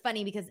it was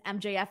funny because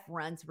MJF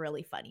runs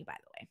really funny, by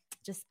the way.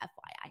 Just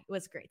FYI. It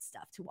was great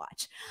stuff to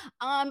watch.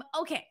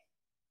 Okay.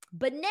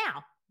 But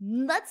now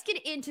let's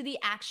get into the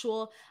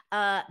actual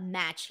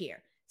match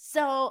here.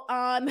 So,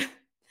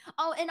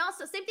 oh, and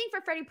also same thing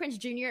for Freddie Prinze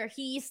Jr.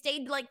 He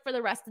stayed like for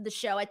the rest of the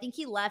show. I think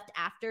he left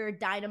after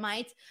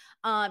Dynamite.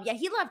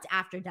 He left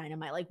after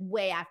Dynamite, like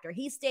way after.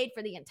 He stayed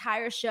for the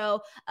entire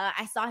show.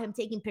 I saw him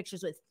taking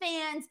pictures with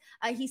fans.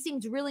 He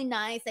seemed really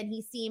nice and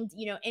he seemed,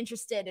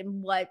 interested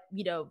in what,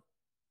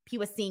 he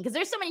was seeing, because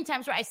there's so many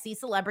times where I see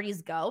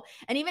celebrities go,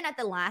 and even at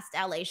the last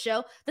LA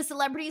show, the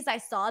celebrities I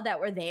saw that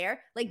were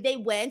there, like they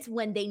went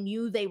when they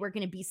knew they were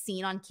going to be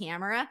seen on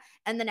camera,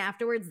 and then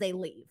afterwards they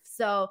leave.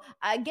 So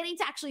getting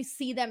to actually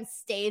see them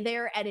stay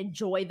there and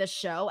enjoy the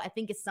show, I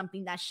think is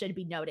something that should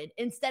be noted,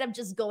 instead of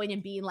just going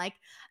and being like,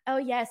 oh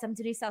yes, I'm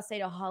Denise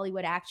Salcedo,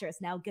 Hollywood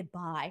actress, now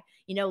goodbye,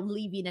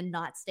 leaving and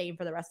not staying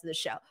for the rest of the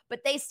show.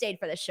 But they stayed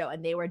for the show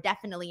and they were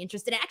definitely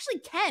interested. And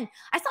actually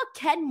I saw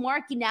Ken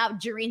marking out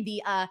during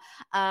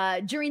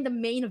the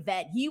main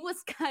event. He was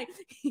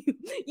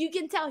you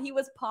can tell he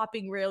was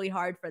popping really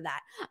hard for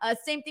that.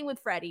 Same thing with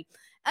Freddie.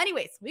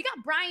 Anyways, we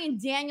got Bryan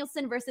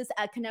Danielson versus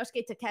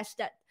Konosuke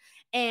Takeshita.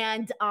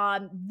 And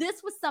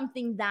this was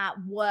something that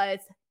was,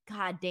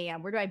 god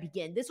damn, where do I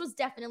begin? This was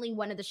definitely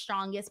one of the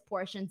strongest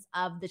portions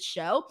of the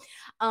show.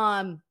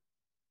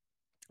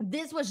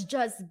 This was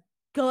just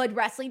good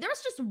wrestling. There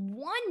was just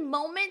one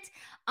moment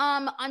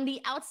on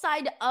the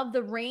outside of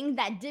the ring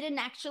that didn't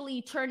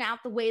actually turn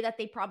out the way that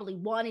they probably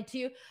wanted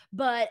to.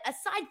 But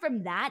aside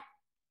from that,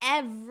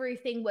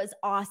 everything was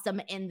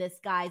awesome in this,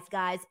 guys.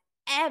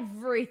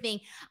 Everything,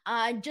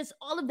 just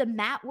all of the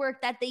mat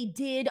work that they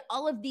did,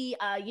 all of the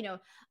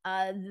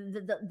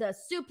the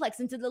suplex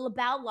into the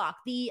LeBell lock,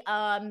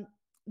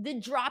 the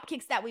drop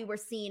kicks that we were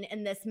seeing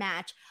in this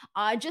match,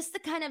 just the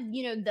kind of,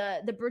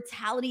 the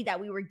brutality that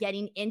we were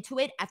getting into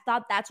it. I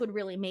thought that's what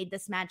really made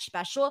this match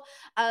special.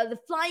 The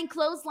flying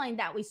clothesline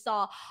that we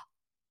saw,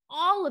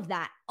 all of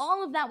that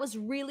was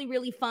really,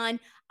 really fun.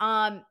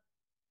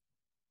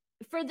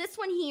 For this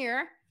one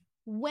here,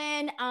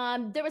 when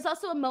there was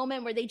also a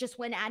moment where they just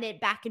went at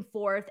it back and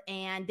forth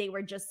and they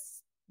were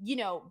just,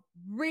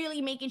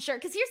 really making sure,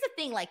 because here's the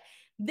thing, like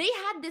they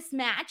had this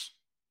match,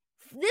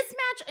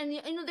 and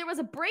there was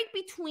a break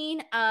between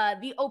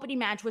the opening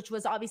match, which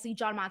was obviously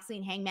Jon Moxley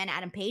and Hangman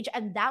Adam Page,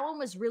 and that one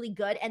was really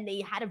good, and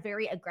they had a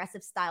very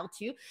aggressive style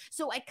too.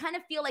 So I kind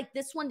of feel like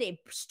this one, they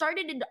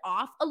started it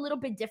off a little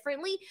bit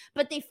differently,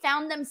 but they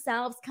found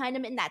themselves kind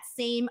of in that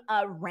same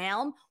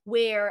realm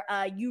where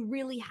you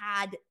really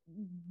had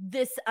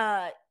this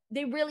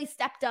they really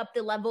stepped up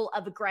the level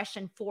of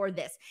aggression for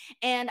this.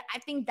 And I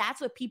think that's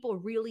what people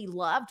really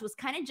loved, was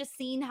kind of just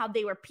seeing how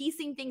they were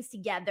piecing things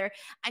together.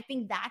 I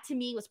think that to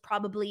me was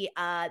probably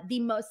the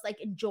most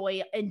like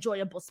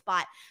enjoyable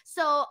spot.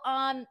 So,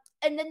 and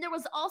then there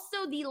was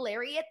also the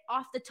lariat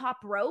off the top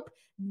rope.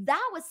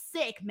 That was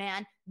sick,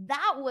 man.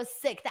 That was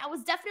sick. That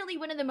was definitely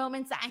one of the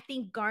moments that I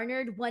think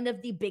garnered one of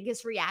the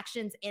biggest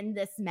reactions in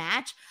this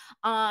match.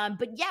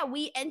 But yeah,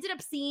 we ended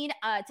up seeing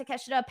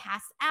Takeshita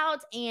pass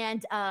out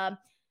and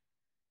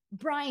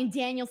Bryan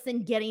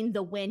Danielson getting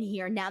the win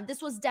here. Now, this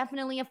was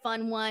definitely a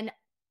fun one.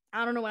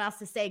 I don't know what else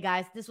to say,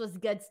 guys. This was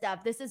good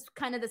stuff. This is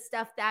kind of the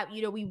stuff that,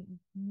 we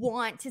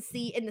want to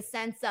see, in the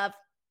sense of,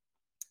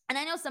 and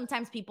I know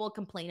sometimes people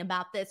complain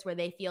about this where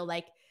they feel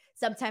like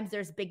sometimes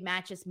there's big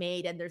matches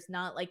made and there's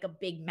not like a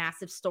big,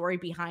 massive story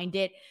behind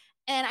it.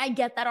 And I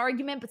get that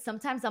argument, but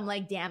sometimes I'm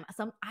like, damn,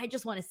 I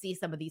just want to see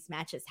some of these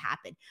matches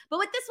happen. But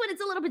with this one,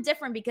 it's a little bit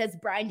different because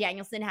Bryan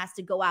Danielson has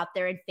to go out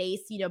there and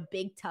face,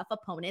 big, tough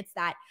opponents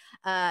that,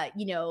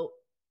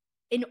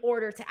 in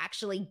order to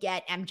actually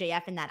get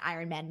MJF in that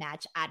Iron Man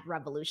match at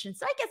Revolution.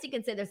 So I guess you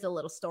can say there's a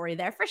little story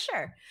there for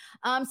sure.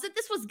 So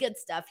this was good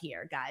stuff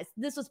here, guys.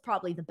 This was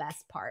probably the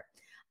best part.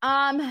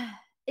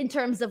 In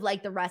terms of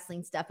like the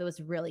wrestling stuff, it was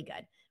really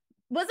good.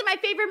 Wasn't my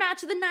favorite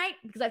match of the night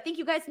because I think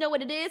you guys know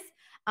what it is.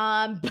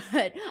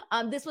 But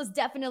this was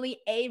definitely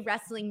a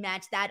wrestling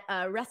match that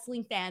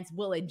wrestling fans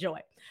will enjoy.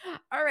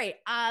 All right,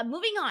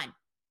 moving on.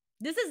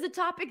 This is the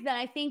topic that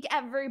I think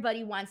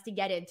everybody wants to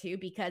get into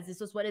because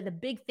this was one of the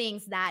big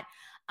things that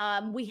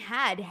we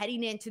had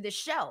heading into the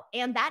show,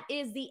 and that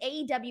is the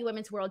AEW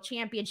Women's World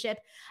Championship.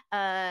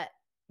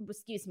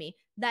 Excuse me.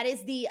 That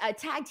is the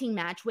tag team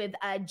match with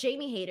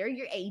Jamie Hayter,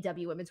 your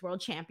AEW Women's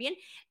World Champion,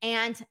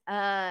 and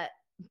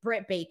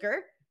Britt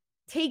Baker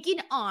taking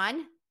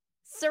on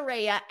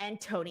Saraya and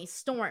Toni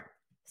Storm.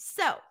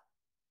 So,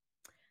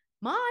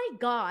 my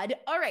God.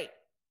 All right.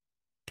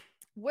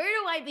 Where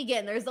do I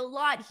begin? There's a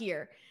lot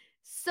here.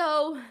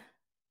 So,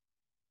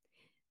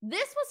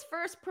 this was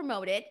first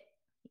promoted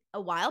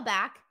a while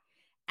back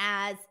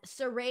as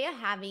Saraya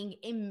having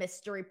a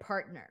mystery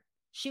partner.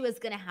 She was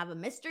going to have a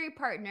mystery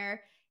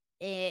partner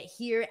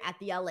here at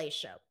the LA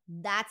show.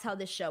 That's how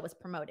this show was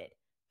promoted.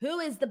 Who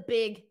is the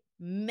big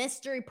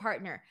mystery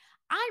partner?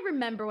 I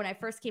remember when I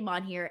first came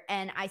on here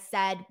and I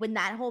said, when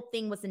that whole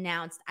thing was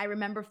announced, I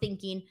remember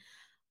thinking,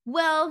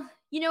 well,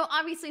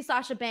 obviously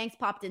Sasha Banks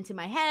popped into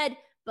my head,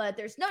 but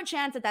there's no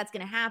chance that that's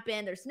going to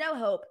happen. There's no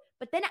hope.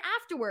 But then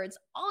afterwards,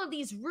 all of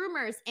these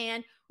rumors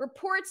and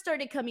reports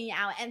started coming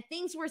out and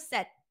things were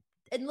said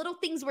and little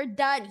things were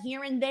done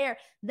here and there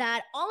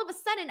that all of a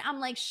sudden I'm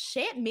like,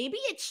 shit, maybe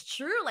it's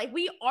true. Like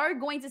we are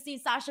going to see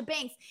Sasha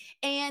Banks.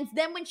 And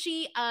then when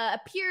she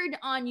appeared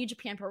on New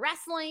Japan Pro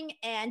Wrestling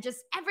and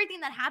just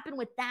everything that happened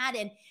with that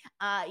and,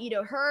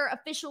 her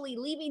officially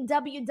leaving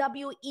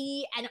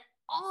WWE and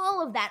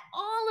all of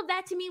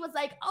that to me was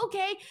like,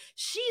 okay,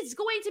 she's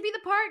going to be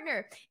the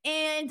partner.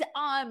 And,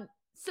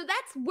 so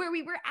that's where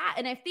we were at.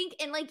 And I think,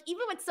 and like,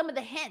 even with some of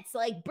the hints,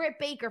 like Britt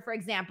Baker, for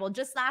example,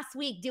 just last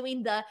week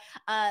doing the,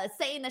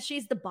 saying that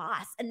she's the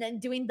boss and then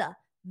doing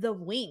the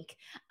wink.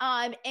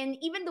 And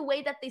even the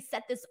way that they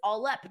set this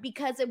all up,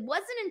 because it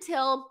wasn't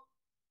until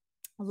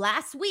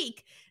last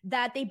week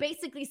that they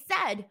basically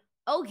said,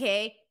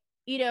 okay,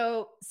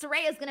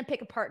 Saraya is going to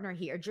pick a partner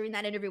here during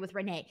that interview with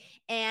Renee.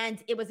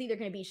 And it was either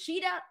going to be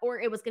Shida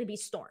or it was going to be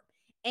Storm.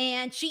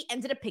 And she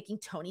ended up picking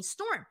Toni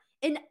Storm.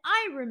 And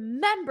I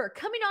remember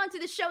coming onto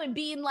the show and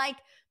being like,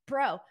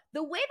 bro,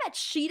 the way that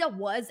Shida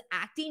was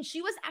acting,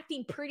 she was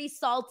acting pretty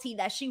salty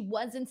that she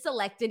wasn't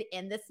selected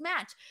in this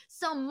match.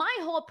 So my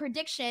whole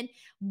prediction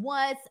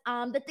was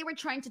that they were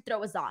trying to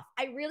throw us off.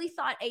 I really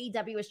thought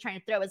AEW was trying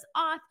to throw us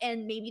off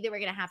and maybe they were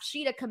going to have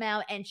Shida come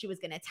out and she was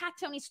going to attack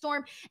Toni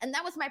Storm. And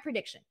that was my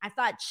prediction. I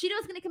thought Shida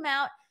was going to come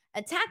out,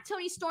 attack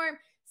Toni Storm.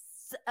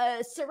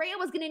 Saraya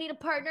was going to need a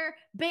partner.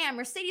 Bam,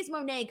 Mercedes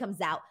Moné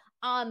comes out.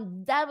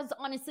 That was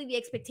honestly the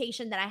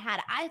expectation that I had.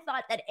 I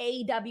thought that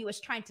AEW was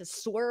trying to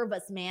swerve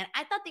us, man.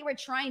 I thought they were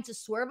trying to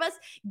swerve us,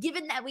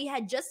 given that we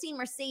had just seen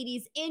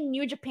Mercedes in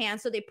New Japan.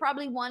 So they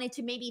probably wanted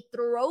to maybe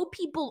throw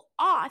people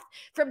off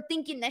from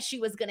thinking that she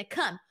was going to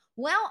come.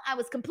 Well, I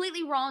was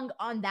completely wrong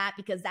on that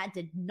because that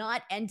did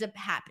not end up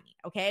happening.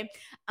 Okay.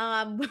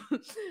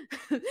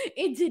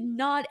 It did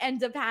not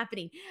end up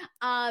happening.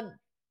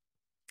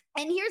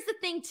 And here's the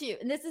thing too,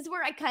 and this is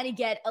where I kind of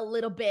get a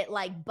little bit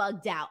like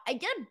bugged out. I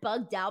get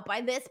bugged out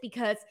by this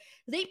because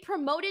they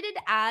promoted it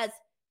as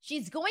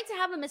she's going to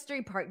have a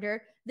mystery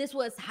partner. This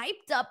was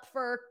hyped up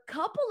for a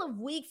couple of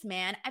weeks,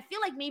 man. I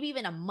feel like maybe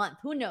even a month.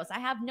 Who knows? I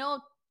have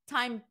no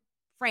time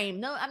frame.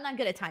 No, I'm not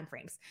good at time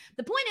frames.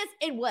 The point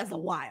is, it was a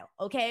while,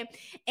 okay?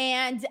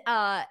 And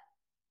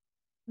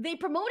they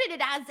promoted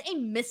it as a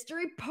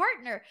mystery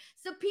partner.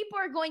 So people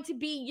are going to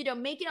be,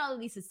 making all of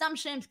these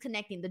assumptions,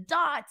 connecting the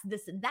dots,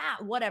 this and that,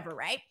 whatever,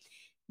 right?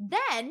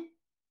 Then,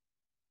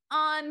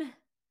 I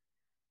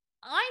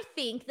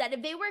think that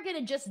if they were going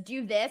to just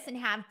do this and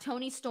have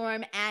Toni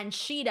Storm and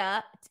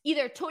Shida,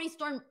 either Toni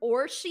Storm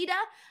or Shida,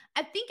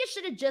 I think it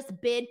should have just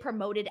been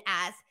promoted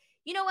as,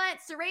 you know what?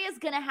 Saraya's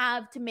going to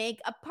have to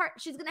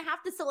she's going to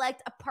have to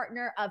select a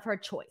partner of her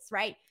choice,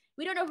 right?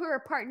 We don't know who her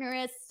partner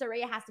is.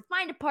 Saraya has to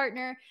find a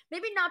partner.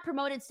 Maybe not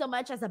promoted so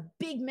much as a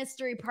big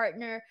mystery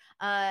partner.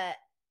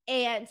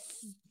 And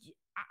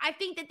I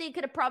think that they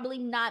could have probably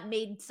not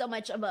made so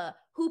much of a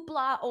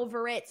hoopla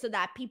over it so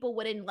that people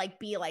wouldn't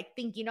be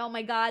thinking, oh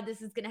my God,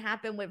 this is going to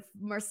happen with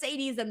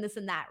Mercedes and this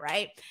and that,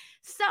 right?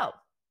 So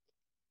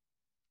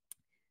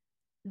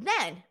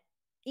then,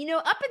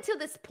 up until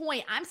this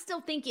point, I'm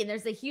still thinking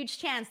there's a huge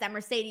chance that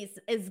Mercedes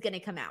is going to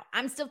come out.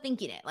 I'm still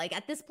thinking it.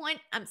 At this point,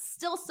 I'm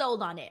still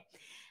sold on it.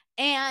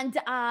 And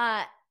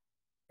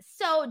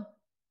so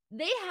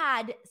they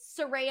had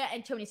Saraya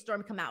and Toni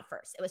Storm come out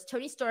first. It was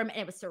Toni Storm and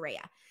it was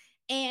Saraya.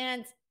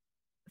 And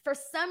for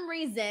some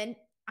reason,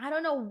 I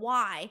don't know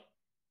why,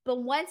 but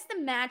once the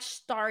match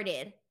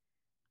started,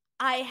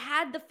 I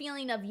had the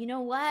feeling of, you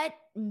know what?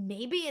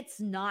 Maybe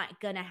it's not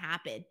going to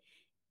happen.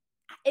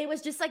 It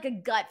was just like a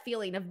gut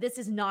feeling of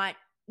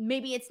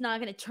maybe it's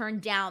not going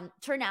to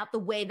turn out the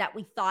way that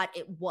we thought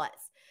it was.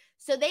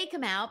 So they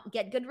come out,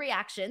 get good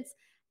reactions.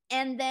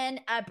 And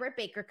then Britt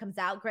Baker comes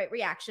out, great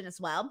reaction as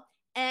well.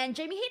 And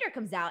Jamie Hayter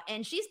comes out,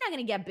 and she's not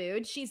going to get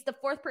booed. She's the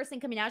fourth person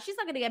coming out. She's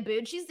not going to get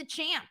booed. She's the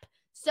champ.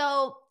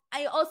 So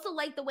I also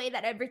like the way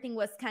that everything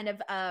was kind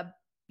of,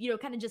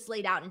 kind of just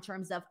laid out in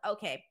terms of,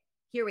 okay,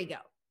 here we go.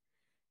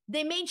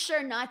 They made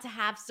sure not to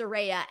have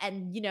Saraya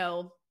and,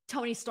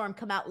 Toni Storm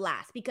come out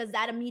last, because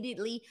that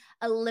immediately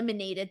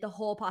eliminated the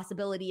whole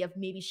possibility of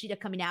maybe Shida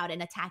coming out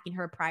and attacking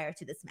her prior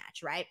to this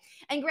match, right?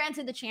 And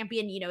granted, the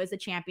champion, is a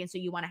champion, so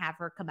you want to have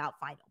her come out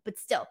final. But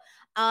still,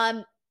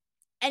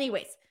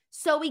 anyways,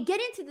 so we get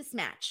into this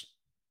match.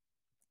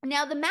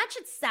 Now, the match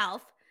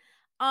itself,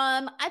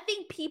 I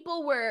think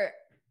people were,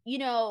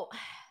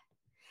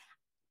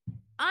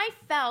 I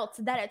felt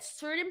that at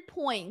certain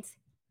points,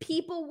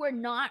 people were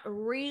not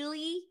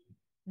really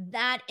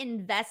that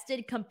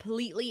invested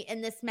completely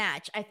in this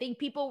match. I think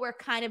people were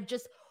kind of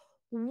just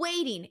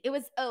waiting. It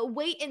was a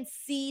wait and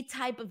see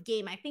type of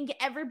game. I think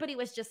everybody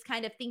was just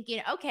kind of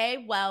thinking,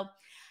 okay, well,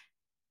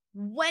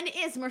 when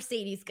is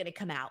Mercedes going to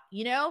come out,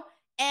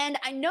 And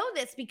I know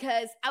this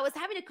because I was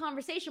having a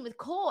conversation with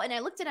Cole, and I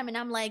looked at him and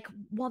I'm like,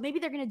 well, maybe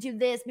they're going to do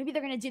this. Maybe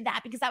they're going to do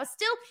that, because I was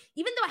still,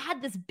 even though I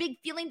had this big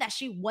feeling that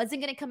she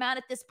wasn't going to come out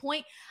at this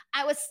point,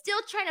 I was still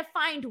trying to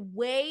find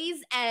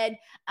ways, and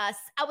I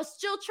was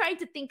still trying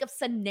to think of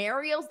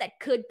scenarios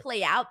that could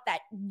play out that,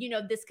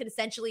 this could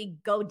essentially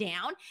go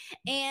down.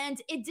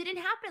 And it didn't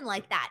happen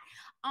like that.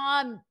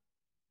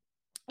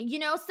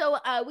 So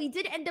we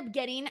did end up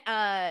getting,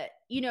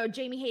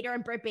 Jamie Hayter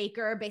and Britt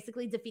Baker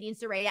basically defeating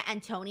Saraya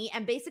and Toni.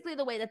 And basically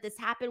the way that this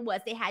happened was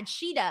they had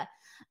Shida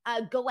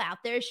go out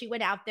there. She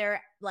went out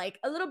there like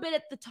a little bit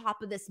at the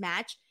top of this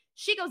match.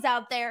 She goes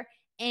out there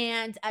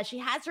and she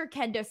has her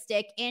kendo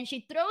stick, and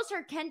she throws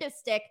her kendo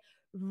stick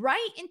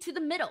right into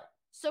the middle.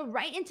 So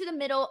right into the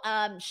middle,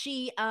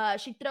 she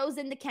throws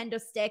in the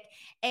kendo stick,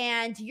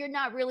 and you're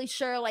not really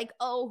sure, like,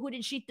 oh, who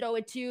did she throw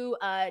it to?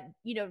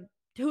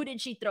 Who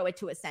did she throw it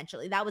to,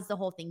 essentially? That was the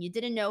whole thing. You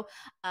didn't know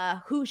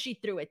who she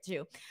threw it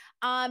to.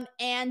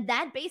 And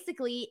that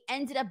basically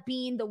ended up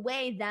being the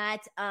way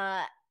that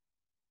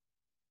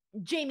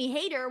Jamie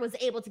Hayter was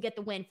able to get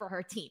the win for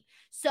her team.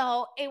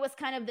 So it was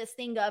kind of this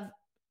thing of,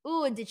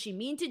 ooh, did she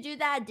mean to do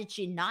that? Did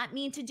she not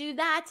mean to do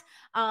that?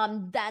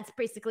 That's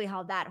basically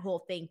how that whole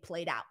thing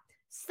played out.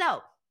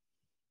 So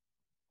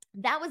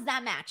that was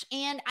that match.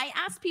 And I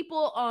asked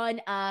people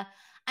on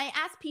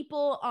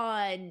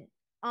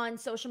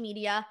social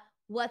media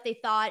what they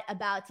thought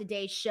about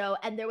today's show.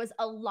 And there was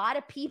a lot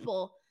of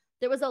people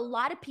that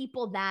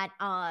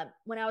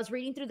when I was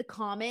reading through the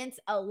comments,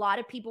 a lot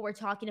of people were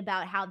talking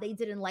about how they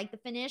didn't like the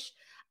finish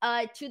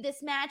to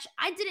this match.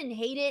 I didn't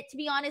hate it, to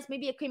be honest.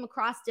 Maybe it came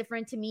across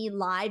different to me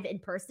live in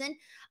person,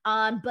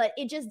 but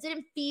it just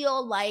didn't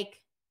feel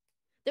like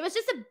there was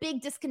just a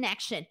big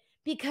disconnection,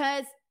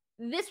 because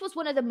this was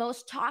one of the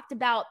most talked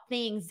about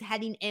things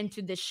heading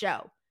into the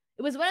show.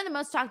 It was one of the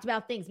most talked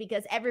about things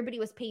because everybody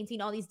was painting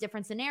all these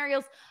different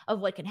scenarios of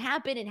what can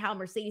happen and how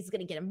Mercedes is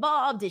going to get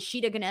involved. Is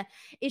Shida gonna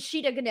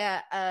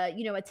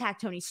attack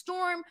Toni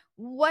Storm?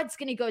 What's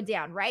going to go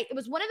down, right? It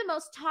was one of the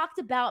most talked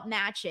about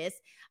matches,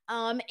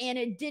 and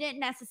it didn't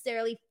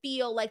necessarily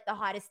feel like the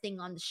hottest thing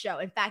on the show.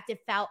 In fact, it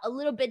felt a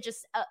little bit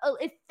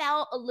it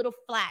felt a little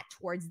flat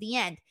towards the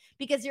end,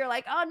 because you're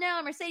like, oh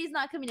no, Mercedes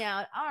not coming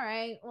out. All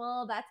right,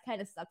 well, that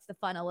kind of sucks the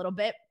fun a little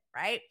bit,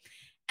 right?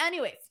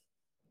 Anyways.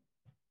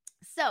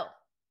 So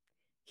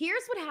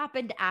here's what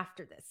happened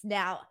after this.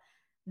 Now,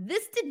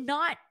 this did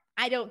not,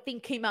 I don't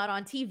think, came out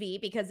on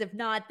TV, because if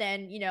not,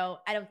 then,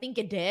 I don't think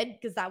it did,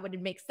 because that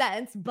wouldn't make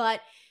sense.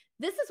 But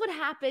this is what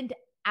happened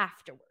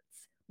afterwards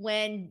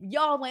when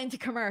y'all went to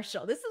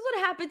commercial. This is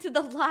what happened to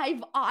the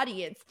live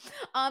audience.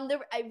 I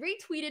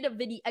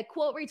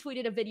quote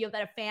retweeted a video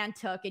that a fan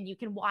took, and you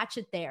can watch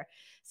it there.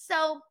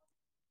 So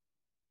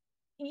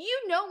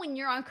when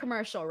you're on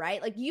commercial, right?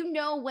 Like,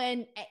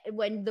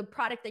 when the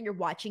product that you're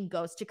watching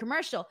goes to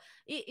commercial,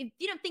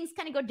 things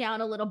kind of go down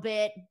a little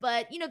bit,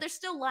 but there's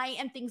still light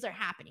and things are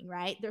happening,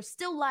 right? There's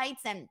still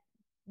lights, and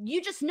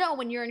you just know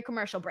when you're in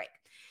commercial break.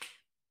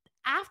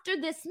 After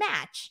this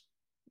match,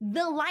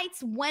 the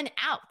lights went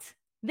out.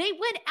 They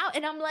went out,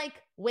 and I'm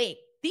like, wait,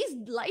 these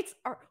lights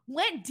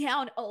went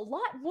down a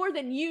lot more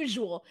than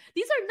usual.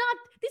 These are not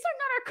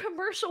our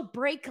commercial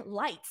break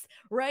lights,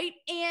 right?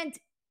 And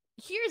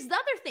here's the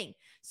other thing.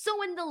 So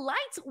when the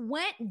lights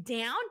went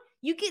down,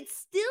 you could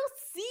still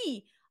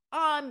see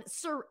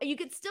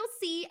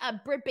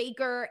Britt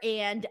Baker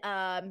and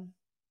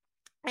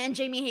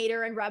Jamie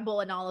Hayter and Red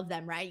Bull and all of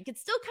them, right? You could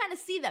still kind of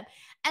see them.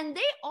 And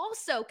they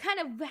also kind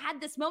of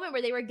had this moment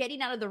where they were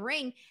getting out of the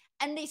ring,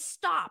 and they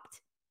stopped.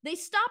 They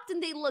stopped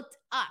and they looked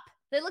up.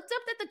 They looked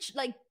up at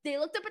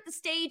the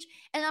stage,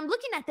 and I'm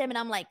looking at them and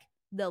I'm like,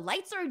 the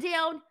lights are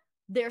down.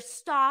 They're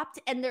stopped,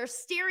 and they're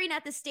staring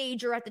at the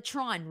stage or at the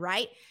Tron,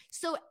 right?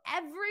 So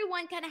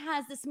everyone kind of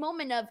has this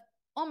moment of,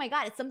 oh my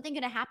God, is something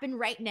going to happen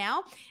right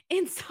now?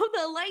 And so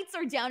the lights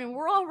are down, and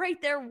we're all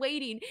right there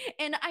waiting.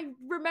 And I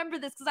remember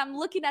this because I'm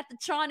looking at the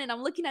Tron and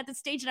I'm looking at the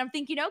stage, and I'm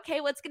thinking,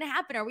 okay, what's going to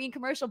happen? Are we in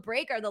commercial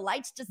break? Are the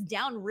lights just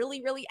down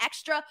really, really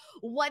extra?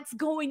 What's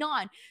going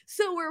on?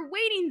 So we're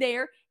waiting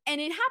there, and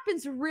it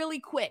happens really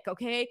quick,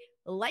 okay?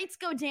 lights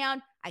go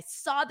down. I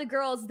saw the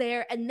girls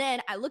there, and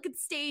then I look at the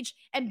stage,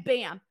 and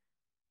bam,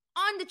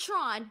 on the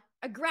Tron,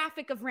 a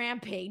graphic of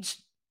Rampage.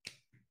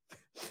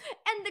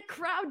 And the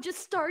crowd just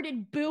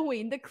started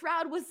booing. The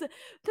crowd was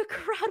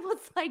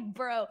like,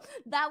 bro,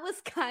 that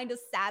was kind of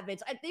savage.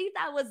 I think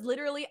that was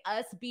literally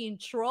us being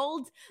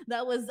trolled.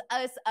 That was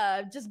us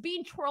just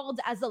being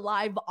trolled as a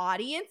live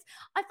audience.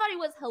 I thought it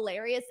was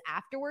hilarious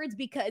afterwards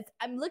because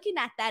I'm looking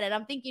at that and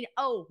I'm thinking,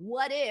 oh,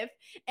 what if?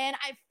 And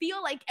I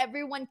feel like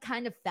everyone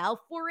kind of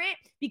fell for it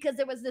because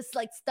there was this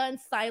like stunned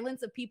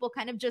silence of people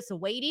kind of just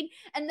waiting.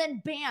 And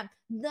then bam,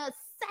 the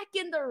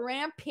second the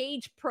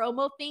Rampage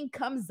promo thing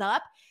comes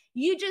up,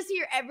 you just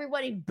hear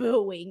everybody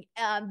booing.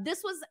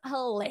 This was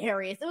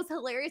hilarious. It was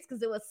hilarious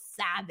because it was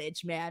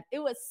savage, man. It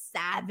was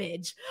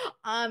savage.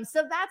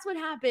 So that's what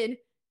happened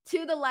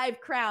to the live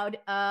crowd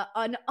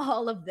on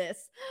all of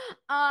this.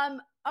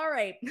 All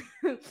right.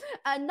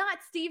 Not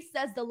Steve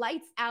says the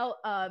lights out.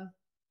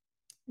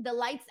 The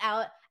lights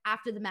out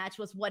after the match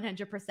was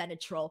 100% a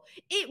troll.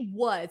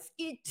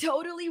 It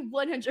totally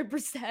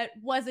 100%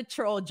 was a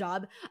troll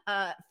job,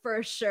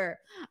 for sure.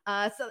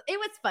 So it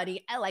was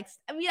funny. I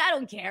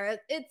don't care.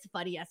 It's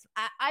funny. Yes.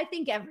 I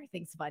think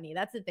everything's funny.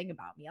 That's the thing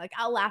about me. Like,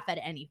 I'll laugh at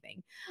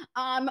anything.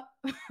 All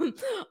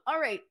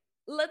right.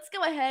 Let's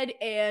go ahead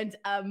and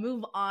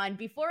move on.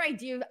 Before I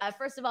do,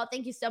 first of all,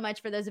 thank you so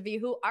much for those of you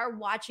who are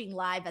watching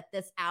live at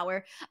this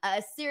hour.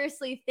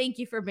 Seriously, thank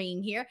you for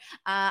being here.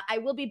 I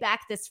will be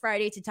back this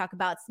Friday to talk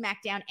about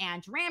SmackDown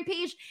and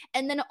Rampage.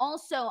 And then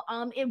also,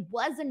 it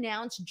was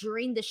announced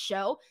during the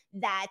show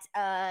that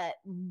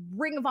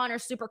Ring of Honor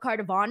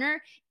Supercard of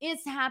Honor is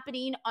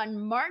happening on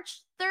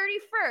March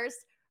 31st,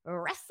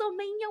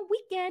 WrestleMania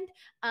weekend.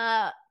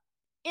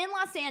 In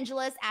Los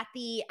Angeles at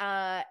the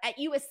at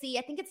USC.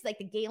 I think it's like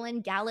the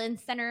Galen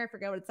Center. I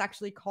forget what it's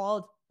actually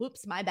called.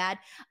 Whoops, my bad.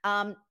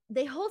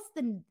 They host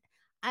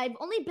I've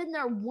only been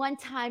there one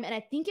time, and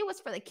I think it was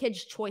for the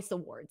Kids' Choice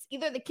Awards.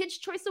 Either the Kids'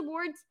 Choice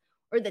Awards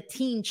or the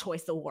Teen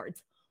Choice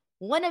Awards.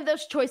 One of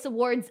those choice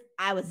awards,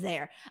 I was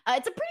there.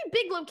 It's a pretty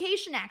big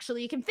location,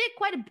 actually. You can fit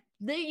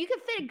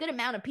a good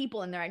amount of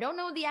people in there. I don't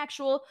know the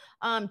actual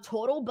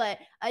total, but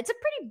it's a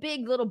pretty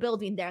big little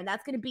building there. And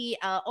that's going to be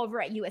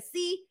over at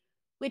USC.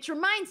 Which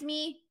reminds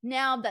me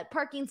now that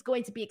parking's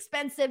going to be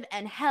expensive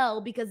and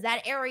hell because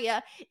that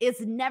area is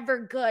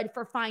never good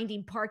for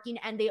finding parking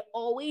and they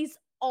always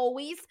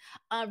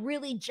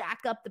really jack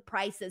up the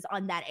prices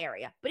on that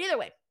area. But either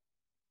way,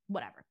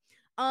 whatever.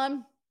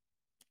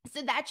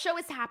 So that show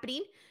is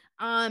happening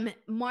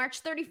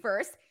March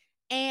 31st.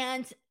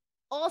 And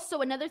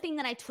also another thing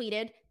that I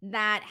tweeted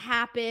that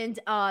happened,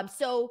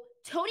 so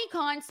Tony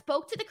Khan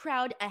spoke to the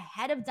crowd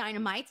ahead of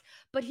Dynamite,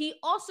 but he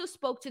also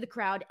spoke to the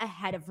crowd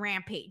ahead of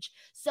Rampage.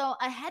 So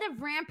ahead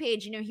of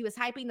Rampage, he was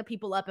hyping the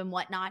people up and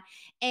whatnot.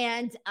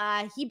 And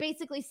he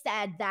basically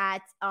said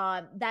that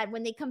that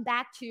when they come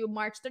back to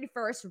March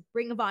 31st,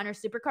 Ring of Honor,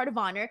 Supercard of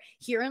Honor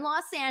here in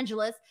Los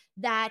Angeles,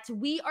 that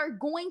we are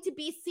going to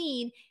be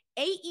seeing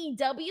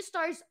AEW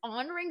stars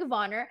on Ring of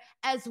Honor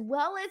as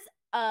well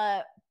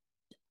as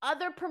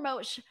other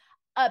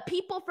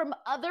people from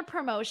other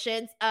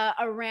promotions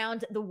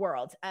around the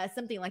world,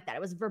 something like that.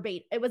 It was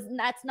verbatim.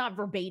 That's not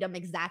verbatim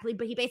exactly,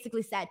 but he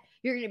basically said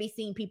you're going to be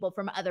seeing people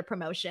from other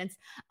promotions,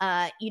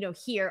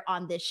 here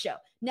on this show.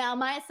 Now,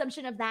 my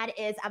assumption of that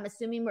is I'm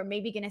assuming we're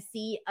maybe going to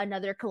see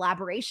another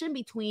collaboration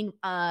between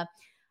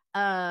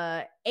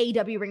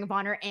AEW Ring of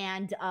Honor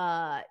and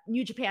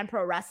New Japan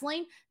Pro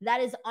Wrestling.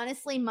 That is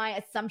honestly my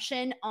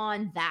assumption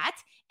on that.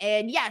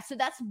 And yeah, so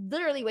that's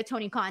literally what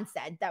Tony Khan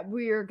said, that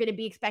we're going to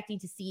be expecting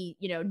to see,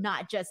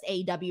 not just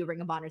AEW Ring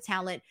of Honor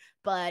talent,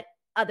 but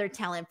other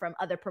talent from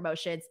other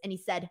promotions. And he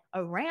said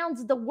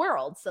around the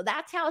world. So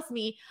that tells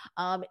me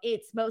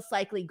it's most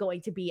likely going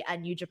to be a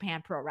New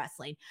Japan Pro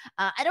Wrestling.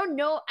 I don't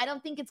know. I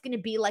don't think it's going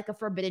to be like a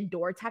Forbidden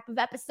Door type of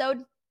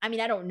episode. I mean,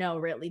 I don't know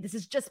really. This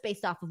is just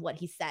based off of what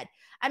he said.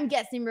 I'm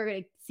guessing we're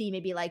going to see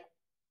maybe like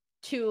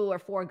 2 or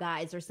 4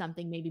 guys or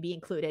something maybe be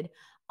included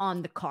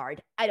on the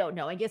card. I don't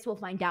know. I guess we'll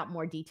find out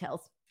more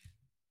details.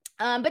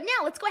 But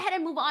now let's go ahead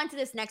and move on to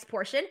this next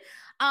portion.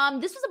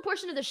 This was a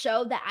portion of the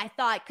show that I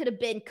thought could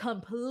have been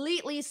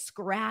completely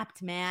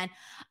scrapped, man.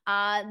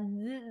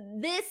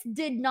 This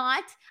did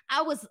not.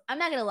 I'm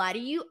not going to lie to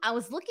you. I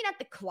was looking at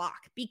the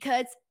clock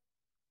because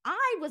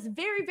I was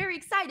very, very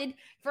excited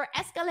for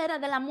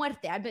Escalera de la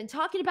Muerte. I've been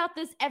talking about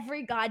this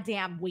every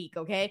goddamn week,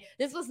 okay?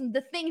 This was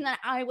the thing that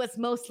I was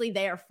mostly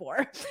there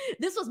for.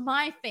 This was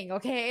my thing,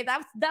 okay?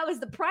 That was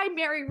the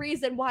primary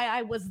reason why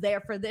I was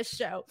there for this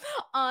show.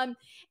 And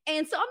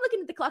so I'm looking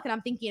at the clock and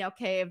I'm thinking,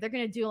 okay, if they're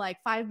going to do like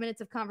 5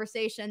 minutes of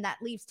conversation, that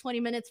leaves 20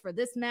 minutes for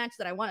this match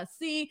that I want to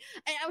see.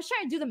 And I was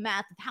trying to do the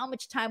math of how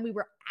much time we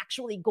were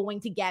actually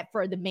going to get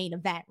for the main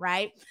event,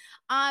 right?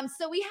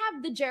 So we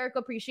have the Jericho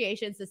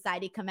Appreciation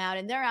Society come out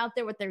and they're out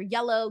there with their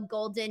yellow,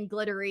 golden,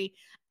 glittery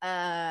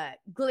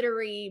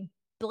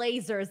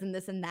blazers and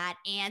this and that.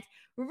 And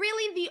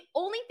really the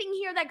only thing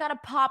here that got a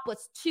pop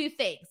was 2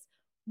 things.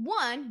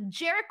 one,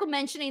 Jericho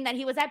mentioning that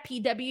he was at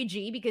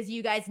PWG, because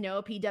you guys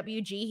know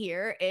PWG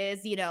here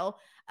is,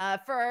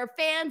 for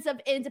fans of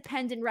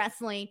independent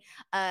wrestling,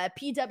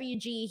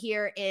 PWG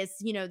here is,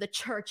 the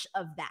church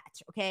of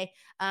that. Okay.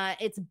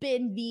 It's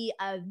been the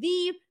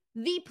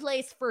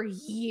place for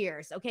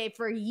years, okay?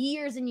 For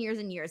years and years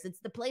and years. It's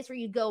the place where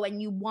you go and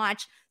you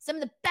watch some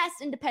of the best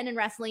independent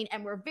wrestling,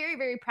 and we're very,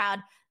 very proud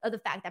of the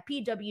fact that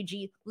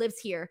PWG lives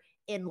here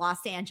in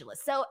Los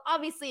Angeles. So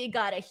obviously it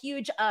got a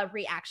huge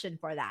reaction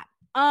for that.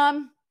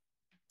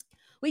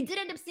 We did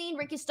end up seeing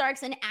Ricky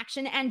Starks and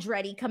Action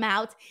Andretti come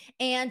out,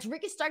 and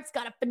Ricky Starks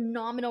got a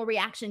phenomenal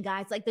reaction,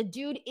 guys. Like, the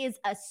dude is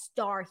a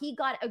star. He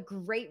got a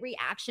great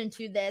reaction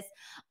to this.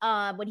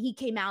 When he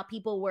came out,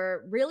 people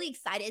were really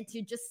excited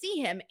to just see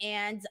him,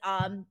 and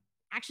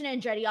Action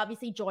Andretti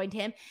obviously joined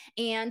him,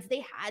 and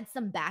they had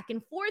some back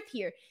and forth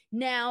here.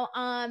 Now,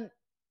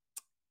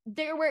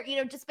 there were,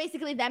 just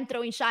basically them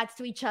throwing shots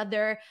to each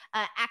other.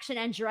 Action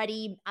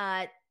Andretti,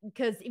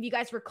 because if you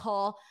guys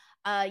recall,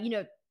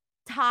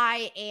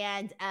 Ty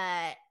and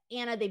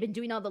Anna, they've been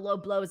doing all the low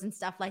blows and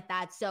stuff like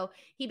that. So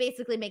he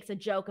basically makes a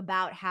joke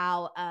about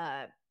how,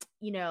 her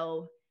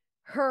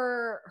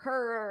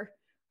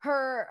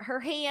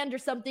hand or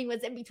something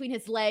was in between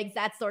his legs,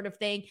 that sort of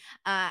thing.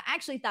 I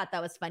actually thought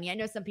that was funny. I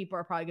know some people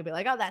are probably gonna be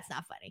like, oh, that's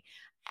not funny.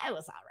 It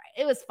was all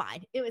right. It was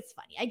fine. It was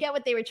funny. I get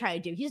what they were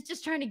trying to do. He's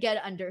just trying to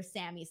get under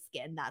Sammy's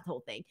skin, that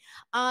whole thing.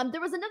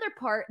 There was another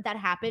part that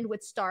happened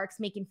with Starks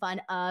making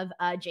fun of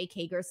Jake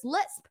Hager's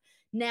lisp.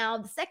 Now,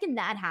 the second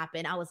that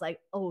happened, I was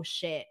like, oh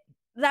shit.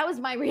 That was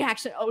my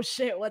reaction. Oh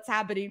shit, what's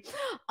happening?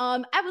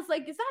 I was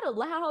like, is that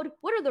allowed?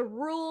 What are the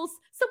rules?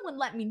 Someone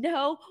let me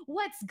know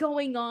what's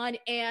going on.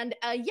 And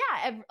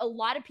a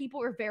lot of people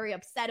were very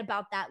upset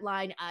about that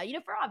line,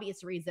 for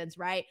obvious reasons,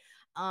 right?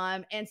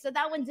 And so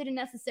that one didn't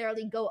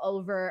necessarily go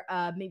over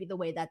maybe the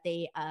way that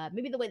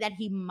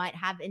he might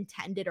have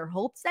intended or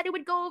hopes that it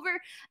would go over.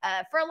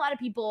 For a lot of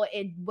people,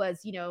 it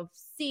was,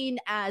 seen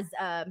as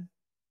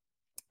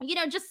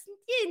just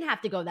you didn't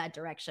have to go that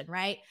direction,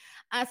 right?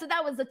 So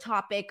that was a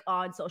topic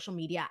on social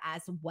media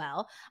as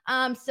well.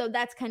 So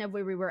that's kind of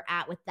where we were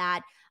at with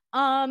that.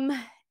 And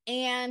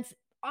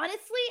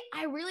honestly,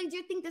 I really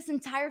do think this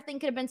entire thing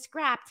could have been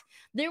scrapped.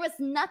 There was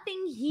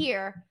nothing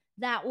here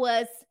that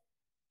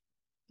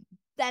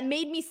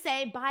made me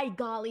say, by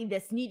golly,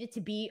 this needed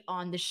to be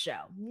on the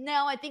show.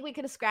 No, I think we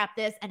could have scrapped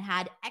this and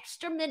had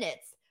extra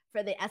minutes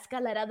for the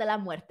Escalera de la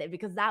Muerte,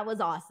 because that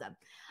was awesome.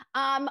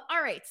 All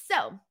right,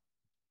 so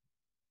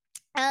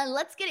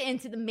let's get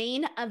into the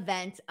main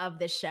event of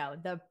the show.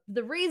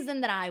 The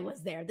reason that I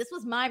was there. This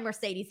was my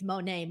Mercedes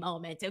Moné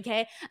moment,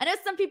 okay? I know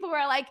some people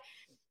were like,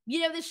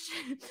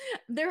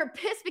 they were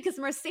pissed because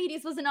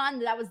Mercedes wasn't on.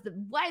 That was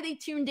why they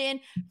tuned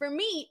in. For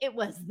me, it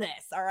was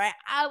this, all right?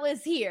 I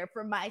was here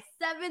for my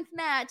 7th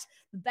match,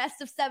 the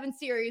best of 7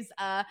 series,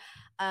 the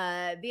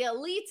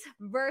Elite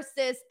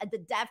versus the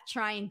Death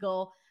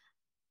Triangle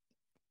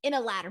in a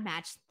ladder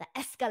match, the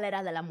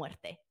Escalera de la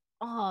Muerte.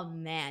 Oh,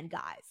 man,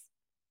 guys.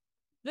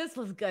 This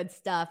was good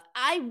stuff.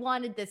 I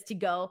wanted this to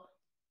go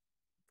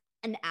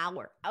an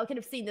hour. I could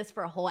have seen this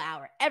for a whole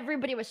hour.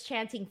 Everybody was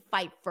chanting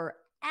fight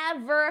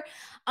forever.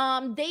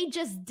 They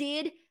just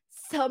did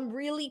some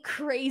really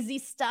crazy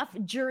stuff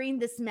during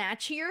this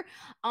match here.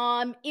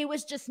 It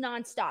was just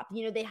nonstop.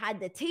 They had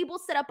the table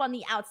set up on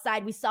the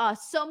outside. We saw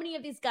so many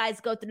of these guys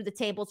go through the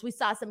tables. We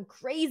saw some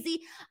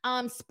crazy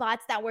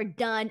spots that were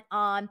done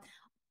on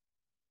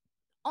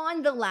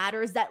the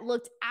ladders that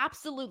looked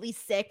absolutely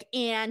sick.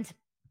 And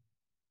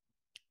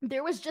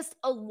there was just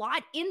a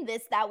lot in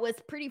this that was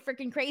pretty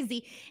freaking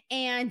crazy.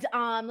 And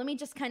let me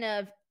just kind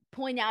of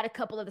point out a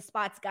couple of the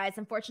spots, guys.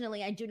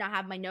 Unfortunately, I do not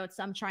have my notes,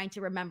 so I'm trying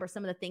to remember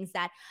some of the things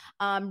that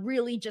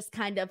really just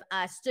kind of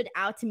stood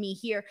out to me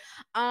here.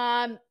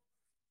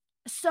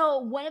 So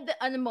one of the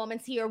other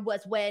moments here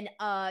was when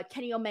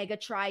Kenny Omega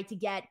tried to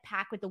get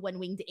Pac with the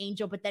one-winged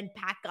angel, but then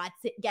Pac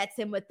gets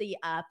him with the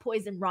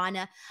poison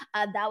Rana.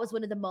 That was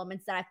one of the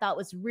moments that I thought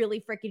was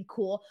really freaking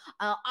cool.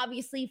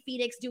 Obviously,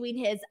 Phoenix doing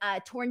his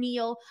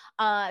tornado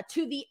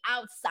to the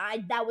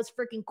outside. That was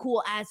freaking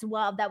cool as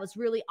well. That was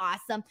really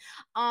awesome.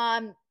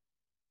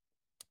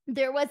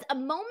 There was a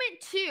moment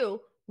too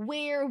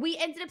where we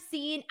ended up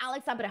seeing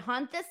Alex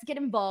Abrahantes get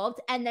involved,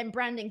 and then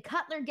Brandon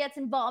Cutler gets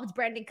involved.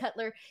 Brandon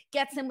Cutler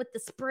gets him with the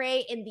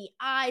spray in the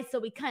eye, so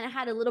we kind of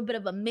had a little bit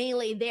of a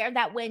melee there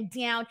that went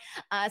down.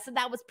 So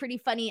that was pretty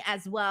funny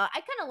as well. I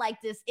kind of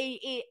like this.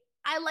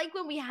 I like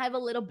when we have a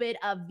little bit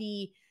of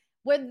the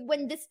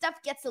when this stuff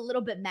gets a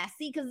little bit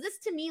messy, because this,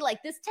 to me,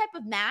 like this type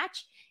of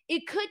match,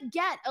 it could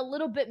get a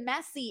little bit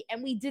messy,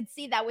 and we did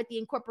see that with the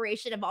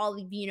incorporation of all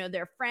of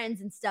their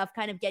friends and stuff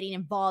kind of getting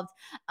involved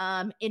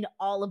in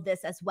all of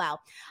this as well.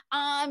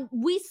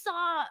 We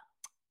saw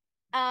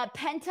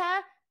Penta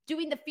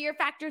doing the Fear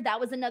Factor. That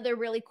was another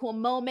really cool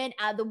moment.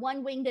 The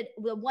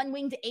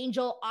one-winged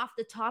angel off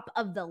the top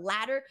of the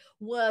ladder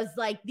was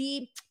like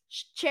the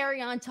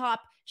cherry on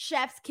top,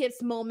 chef's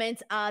kiss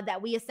moment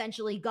that we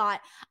essentially got.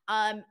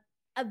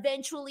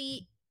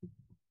 Eventually,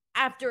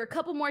 after a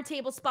couple more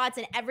table spots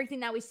and everything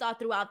that we saw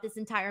throughout this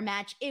entire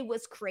match, it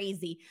was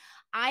crazy.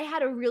 I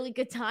had a really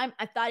good time.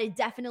 I thought it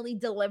definitely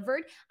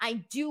delivered.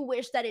 I do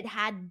wish that it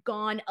had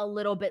gone a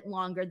little bit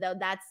longer, though.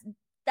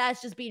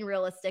 That's just being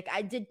realistic.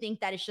 I did think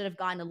that it should have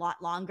gone a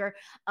lot longer,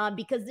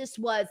 because this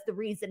was the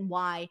reason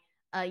why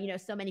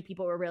so many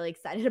people were really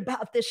excited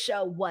about this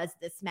show was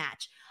this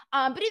match.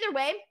 But either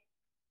way,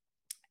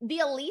 the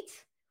Elite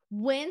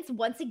wins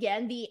once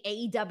again the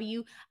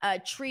AEW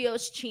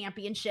Trios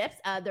Championships.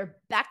 They're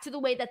back to the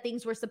way that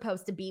things were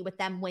supposed to be with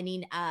them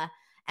winning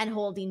and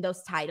holding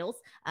those titles.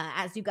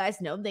 As you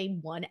guys know, they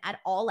won at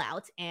All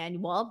Out.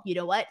 And well, you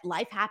know what?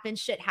 Life happens,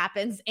 shit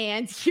happens.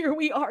 And here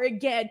we are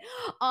again.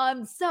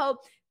 So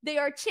they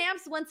are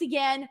champs once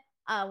again.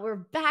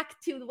 We're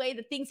back to the way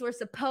that things were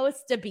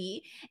supposed to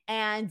be.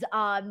 And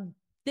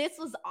this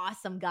was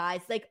awesome,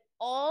 guys. Like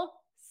all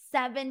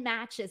 7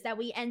 matches that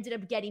we ended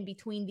up getting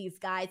between these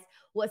guys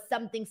was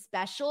something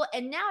special.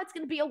 And now it's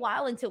going to be a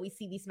while until we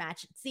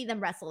see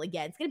them wrestle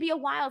again. It's going to be a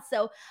while.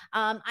 So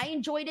I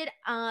enjoyed it.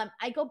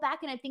 I go back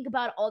and I think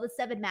about all the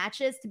 7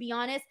 matches. To be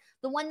honest,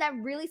 the one that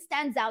really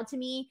stands out to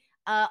me,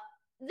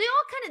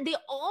 they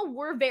all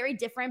were very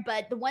different,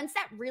 but the ones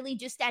that really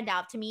just stand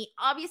out to me,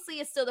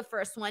 obviously, is still the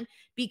first one,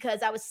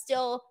 because I was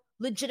still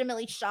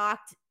legitimately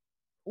shocked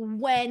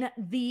when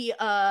the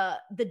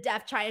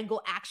Death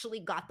Triangle actually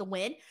got the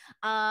win.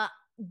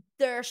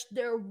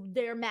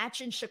 Their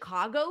match in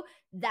Chicago,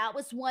 that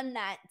was one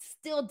that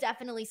still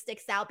definitely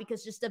sticks out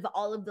because just of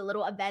all of the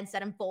little events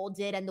that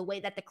unfolded and the way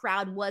that the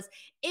crowd was.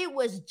 It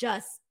was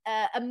just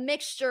a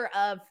mixture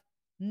of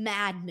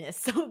madness.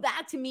 So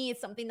that to me is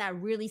something that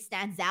really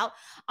stands out.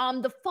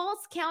 The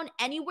Falls Count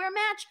Anywhere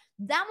match,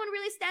 that one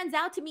really stands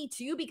out to me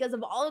too because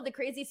of all of the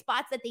crazy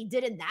spots that they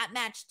did in that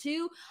match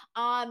too.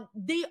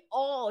 They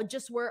all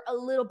just were a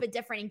little bit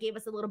different and gave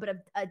us a little bit of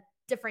a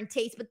different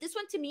taste. But this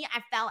one to me,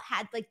 I felt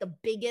had like the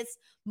biggest,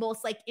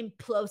 most like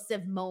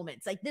implosive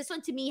moments. Like this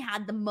one to me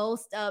had the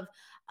most of,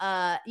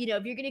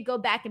 if you're going to go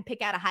back and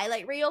pick out a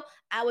highlight reel,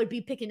 I would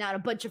be picking out a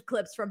bunch of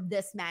clips from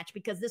this match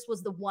because this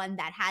was the one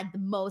that had the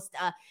most,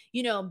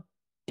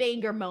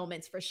 banger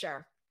moments for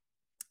sure.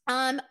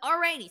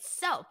 Alrighty,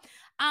 so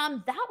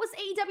that was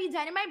AEW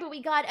Dynamite, but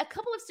we got a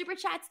couple of super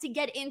chats to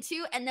get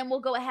into, and then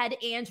we'll go ahead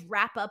and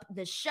wrap up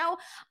the show.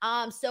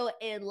 So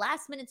in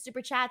last minute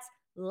super chats,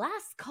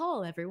 last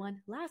call,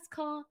 everyone. Last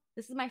call.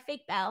 This is my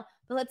fake bell,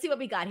 but let's see what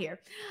we got here.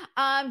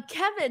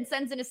 Kevin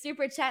sends in a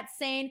super chat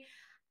saying,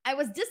 I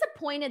was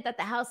disappointed that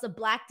the House of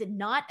Black did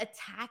not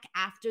attack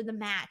after the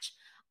match.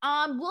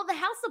 Well, the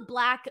House of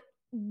Black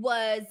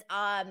was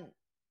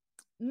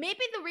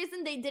maybe the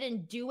reason they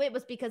didn't do it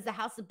was because the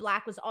House of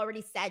Black was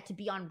already set to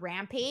be on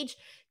Rampage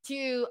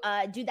to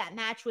do that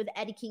match with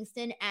Eddie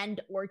Kingston and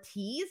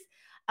Ortiz.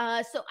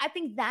 So I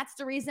think that's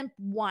the reason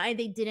why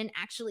they didn't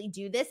actually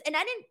do this. And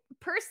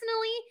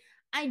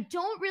I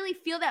don't really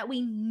feel that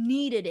we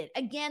needed it.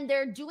 Again,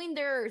 they're doing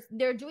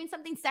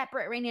something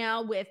separate right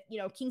now with,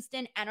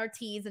 Kingston and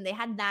Ortiz, and they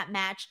had that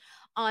match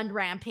on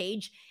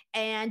Rampage.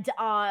 And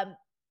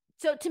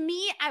so to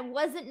me, I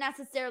wasn't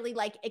necessarily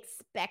like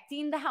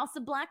expecting the House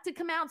of Black to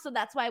come out. So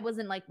that's why I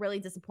wasn't like really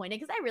disappointed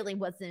because I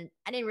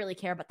didn't really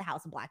care about the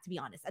House of Black, to be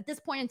honest. At this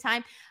point in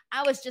time,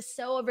 I was just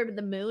so over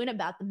the moon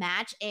about the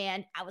match.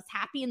 And I was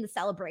happy in the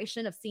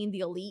celebration of seeing the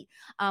Elite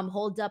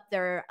hold up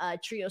their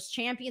trios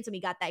champions. And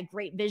we got that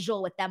great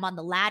visual with them on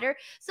the ladder.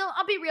 So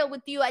I'll be real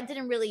with you. I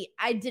didn't really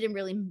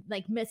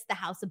like miss the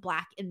House of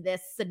Black in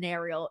this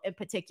scenario in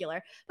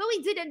particular. But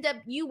we did end up,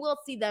 you will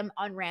see them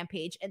on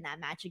Rampage in that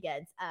match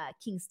against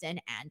Kingston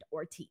and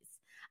Ortiz.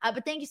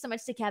 But thank you so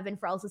much to Kevin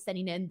for also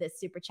sending in this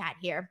super chat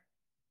here.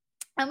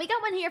 And we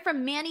got one here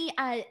from Manny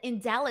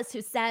in Dallas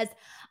who says,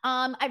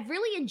 I've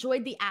really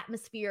enjoyed the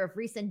atmosphere of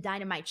recent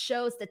Dynamite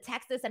shows. The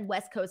Texas and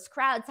West Coast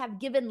crowds have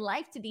given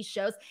life to these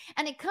shows,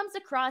 and it comes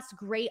across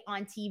great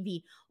on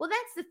TV. Well,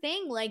 that's the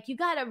thing. Like, you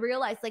got to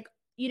realize, like,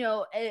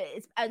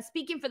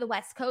 speaking for the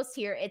West Coast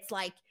here, it's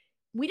like,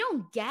 we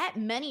don't get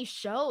many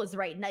shows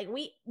right now.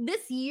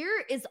 This year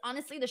is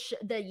honestly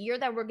the year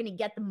that we're going to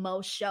get the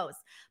most shows.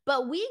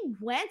 But we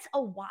went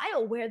a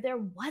while where there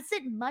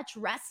wasn't much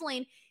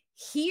wrestling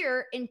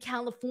here in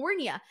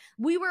California.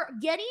 We were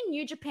getting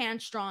New Japan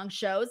Strong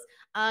shows.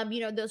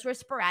 Those were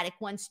sporadic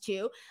ones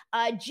too.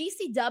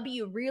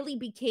 GCW really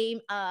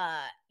became,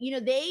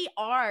 they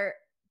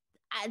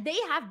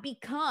have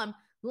become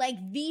like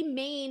the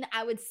main,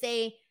 I would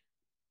say,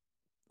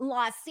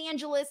 Los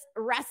Angeles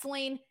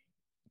wrestling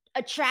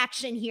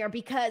attraction here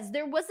because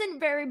there wasn't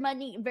very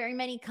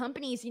many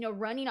companies,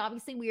 running.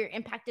 Obviously, we were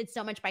impacted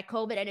so much by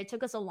COVID, and it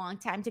took us a long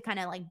time to kind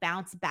of like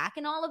bounce back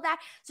and all of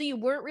that. So you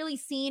weren't really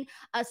seeing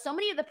so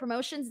many of the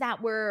promotions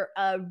that were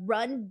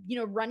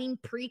running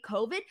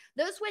pre-COVID.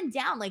 Those went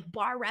down, like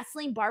Bar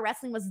Wrestling. Bar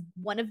Wrestling was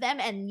one of them,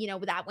 and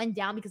that went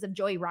down because of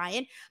Joey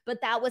Ryan.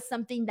 But that was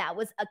something that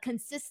was a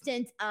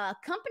consistent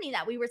company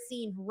that we were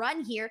seeing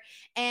run here,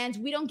 and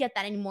we don't get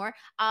that anymore.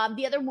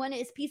 The other one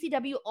is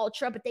PCW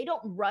Ultra, but they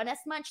don't run as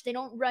much. much. They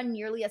don't run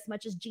nearly as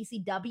much as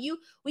GCW.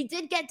 We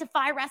did get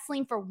Defy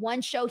Wrestling for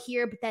one show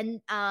here, but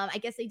then I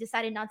guess they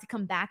decided not to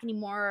come back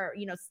anymore,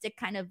 or, stick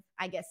kind of,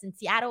 I guess, in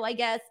Seattle, I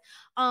guess.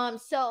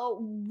 So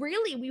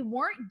really, we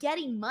weren't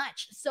getting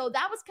much. So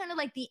that was kind of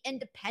like the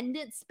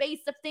independent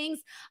space of things.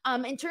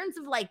 In terms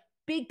of like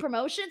big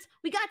promotions,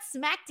 we got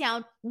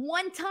SmackDown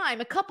one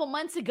time a couple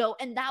months ago,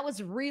 and that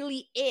was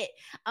really it.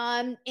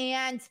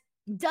 And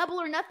Double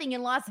or Nothing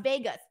in Las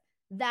Vegas.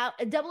 That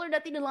Double or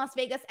Nothing in Las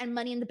Vegas and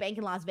Money in the Bank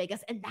in Las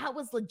Vegas. And that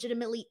was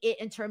legitimately it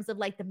in terms of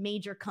like the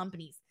major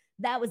companies.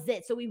 That was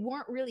it. So we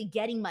weren't really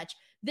getting much.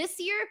 This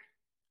year,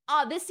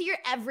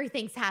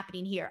 everything's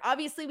happening here.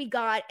 Obviously, we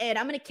got, and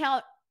I'm going to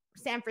count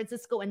San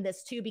Francisco in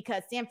this too,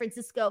 because San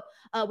Francisco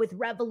with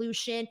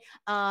Revolution,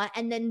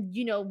 and then,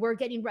 we're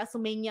getting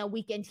WrestleMania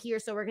weekend here.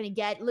 So we're going to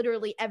get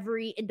literally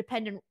every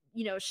independent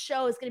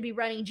show is going to be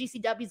running.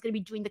 GCW is going to be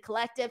doing the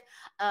Collective,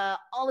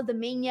 all of the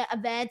Mania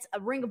events,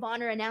 Ring of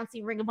Honor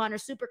announcing Ring of Honor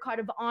Super Card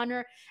of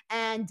Honor,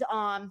 and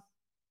I'm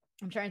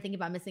trying to think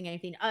if I'm missing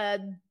anything.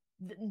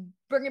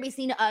 We're going to be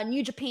seeing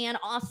New Japan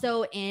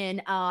also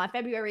in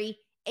February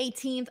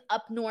 18th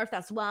up north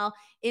as well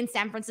in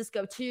San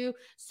Francisco too.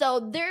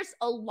 So there's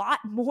a lot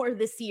more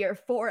this year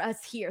for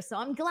us here. So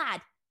I'm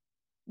glad,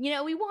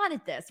 we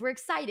wanted this. We're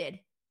excited.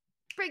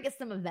 Bring us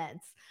some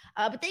events.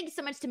 But thank you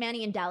so much to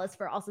Manny and Dallas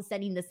for also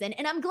sending this in.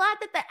 And I'm glad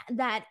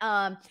that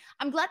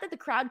I'm glad that the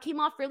crowd came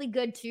off really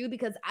good too,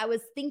 because I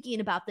was thinking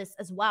about this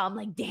as well. I'm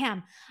like,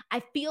 damn, I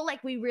feel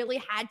like we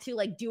really had to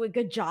like do a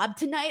good job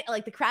tonight.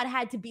 Like the crowd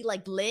had to be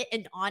like lit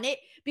and on it,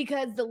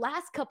 because the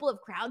last couple of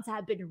crowds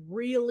have been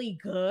really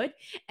good.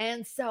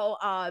 And so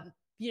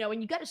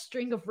when you got a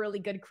string of really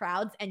good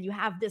crowds and you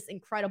have this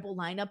incredible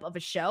lineup of a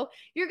show,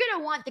 you're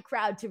gonna want the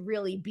crowd to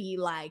really be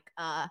like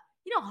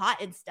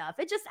hot and stuff.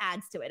 It just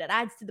adds to it. It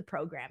adds to the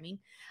programming.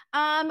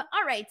 All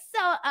right.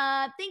 So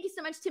thank you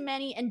so much to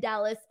Manny and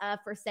Dallas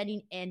for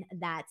sending in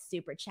that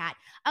super chat.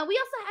 We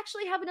also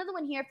actually have another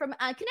one here from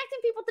Connecting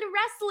People Through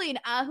Wrestling,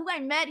 who I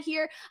met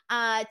here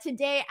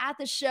today at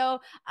the show.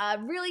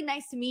 Really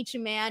nice to meet you,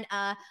 man.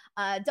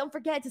 Don't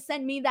forget to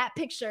send me that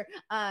picture,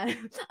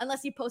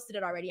 unless you posted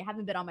it already. I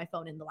haven't been on my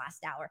phone in the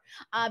last hour.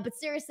 But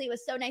seriously, it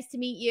was so nice to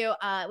meet you.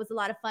 It was a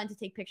lot of fun to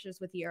take pictures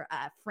with your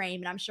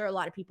frame. And I'm sure a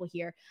lot of people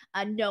here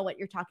know what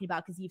you're talking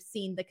about, because you've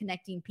seen the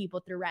Connecting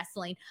People Through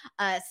Wrestling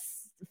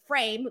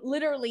frame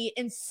literally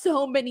in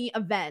so many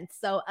events.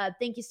 So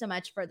thank you so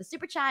much for the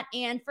super chat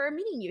and for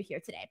meeting you here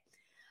today.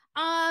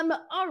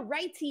 All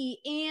righty,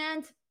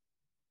 and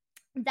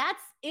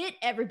that's it,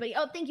 everybody.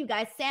 Oh, thank you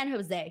guys. San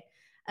Jose.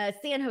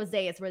 San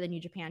Jose is where the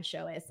New Japan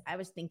show is. I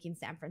was thinking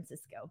San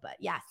Francisco, but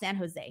yeah, San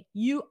Jose.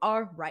 You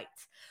are right.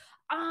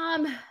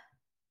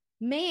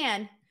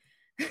 Man.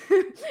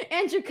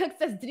 Andrew Cook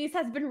says Denise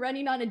has been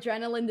running on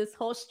adrenaline this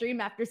whole stream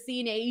after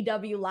seeing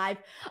AEW live.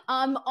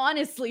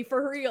 Honestly,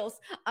 for reals,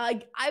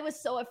 I was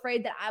so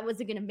afraid that I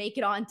wasn't gonna make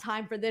it on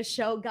time for this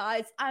show,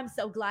 guys. I'm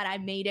so glad I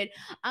made it.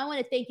 I want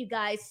to thank you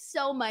guys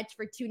so much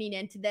for tuning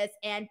into this,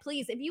 and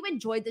please, if you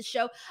enjoyed the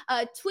show,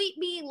 tweet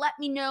me, let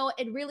me know.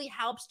 It really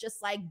helps,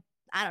 just like,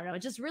 I don't know,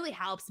 it just really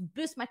helps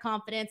boost my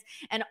confidence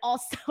and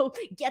also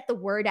get the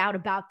word out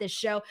about this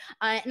show.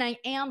 And I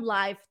am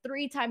live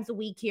 3 times a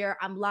week here.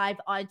 I'm live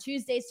on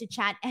Tuesdays to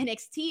chat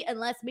NXT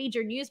unless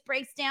major news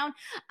breaks down.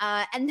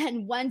 And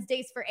then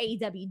Wednesdays for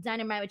AEW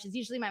Dynamite, which is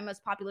usually my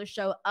most popular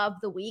show of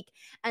the week.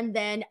 And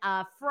then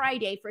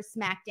Friday for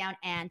SmackDown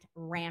and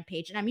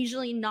Rampage. And I'm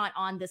usually not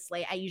on this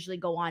late. I usually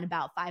go on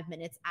about 5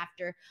 minutes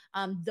after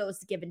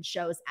those given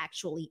shows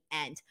actually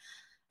end.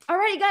 All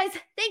righty, guys.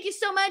 Thank you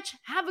so much.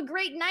 Have a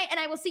great night, and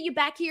I will see you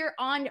back here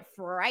on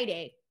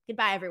Friday.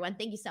 Goodbye, everyone.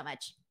 Thank you so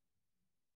much.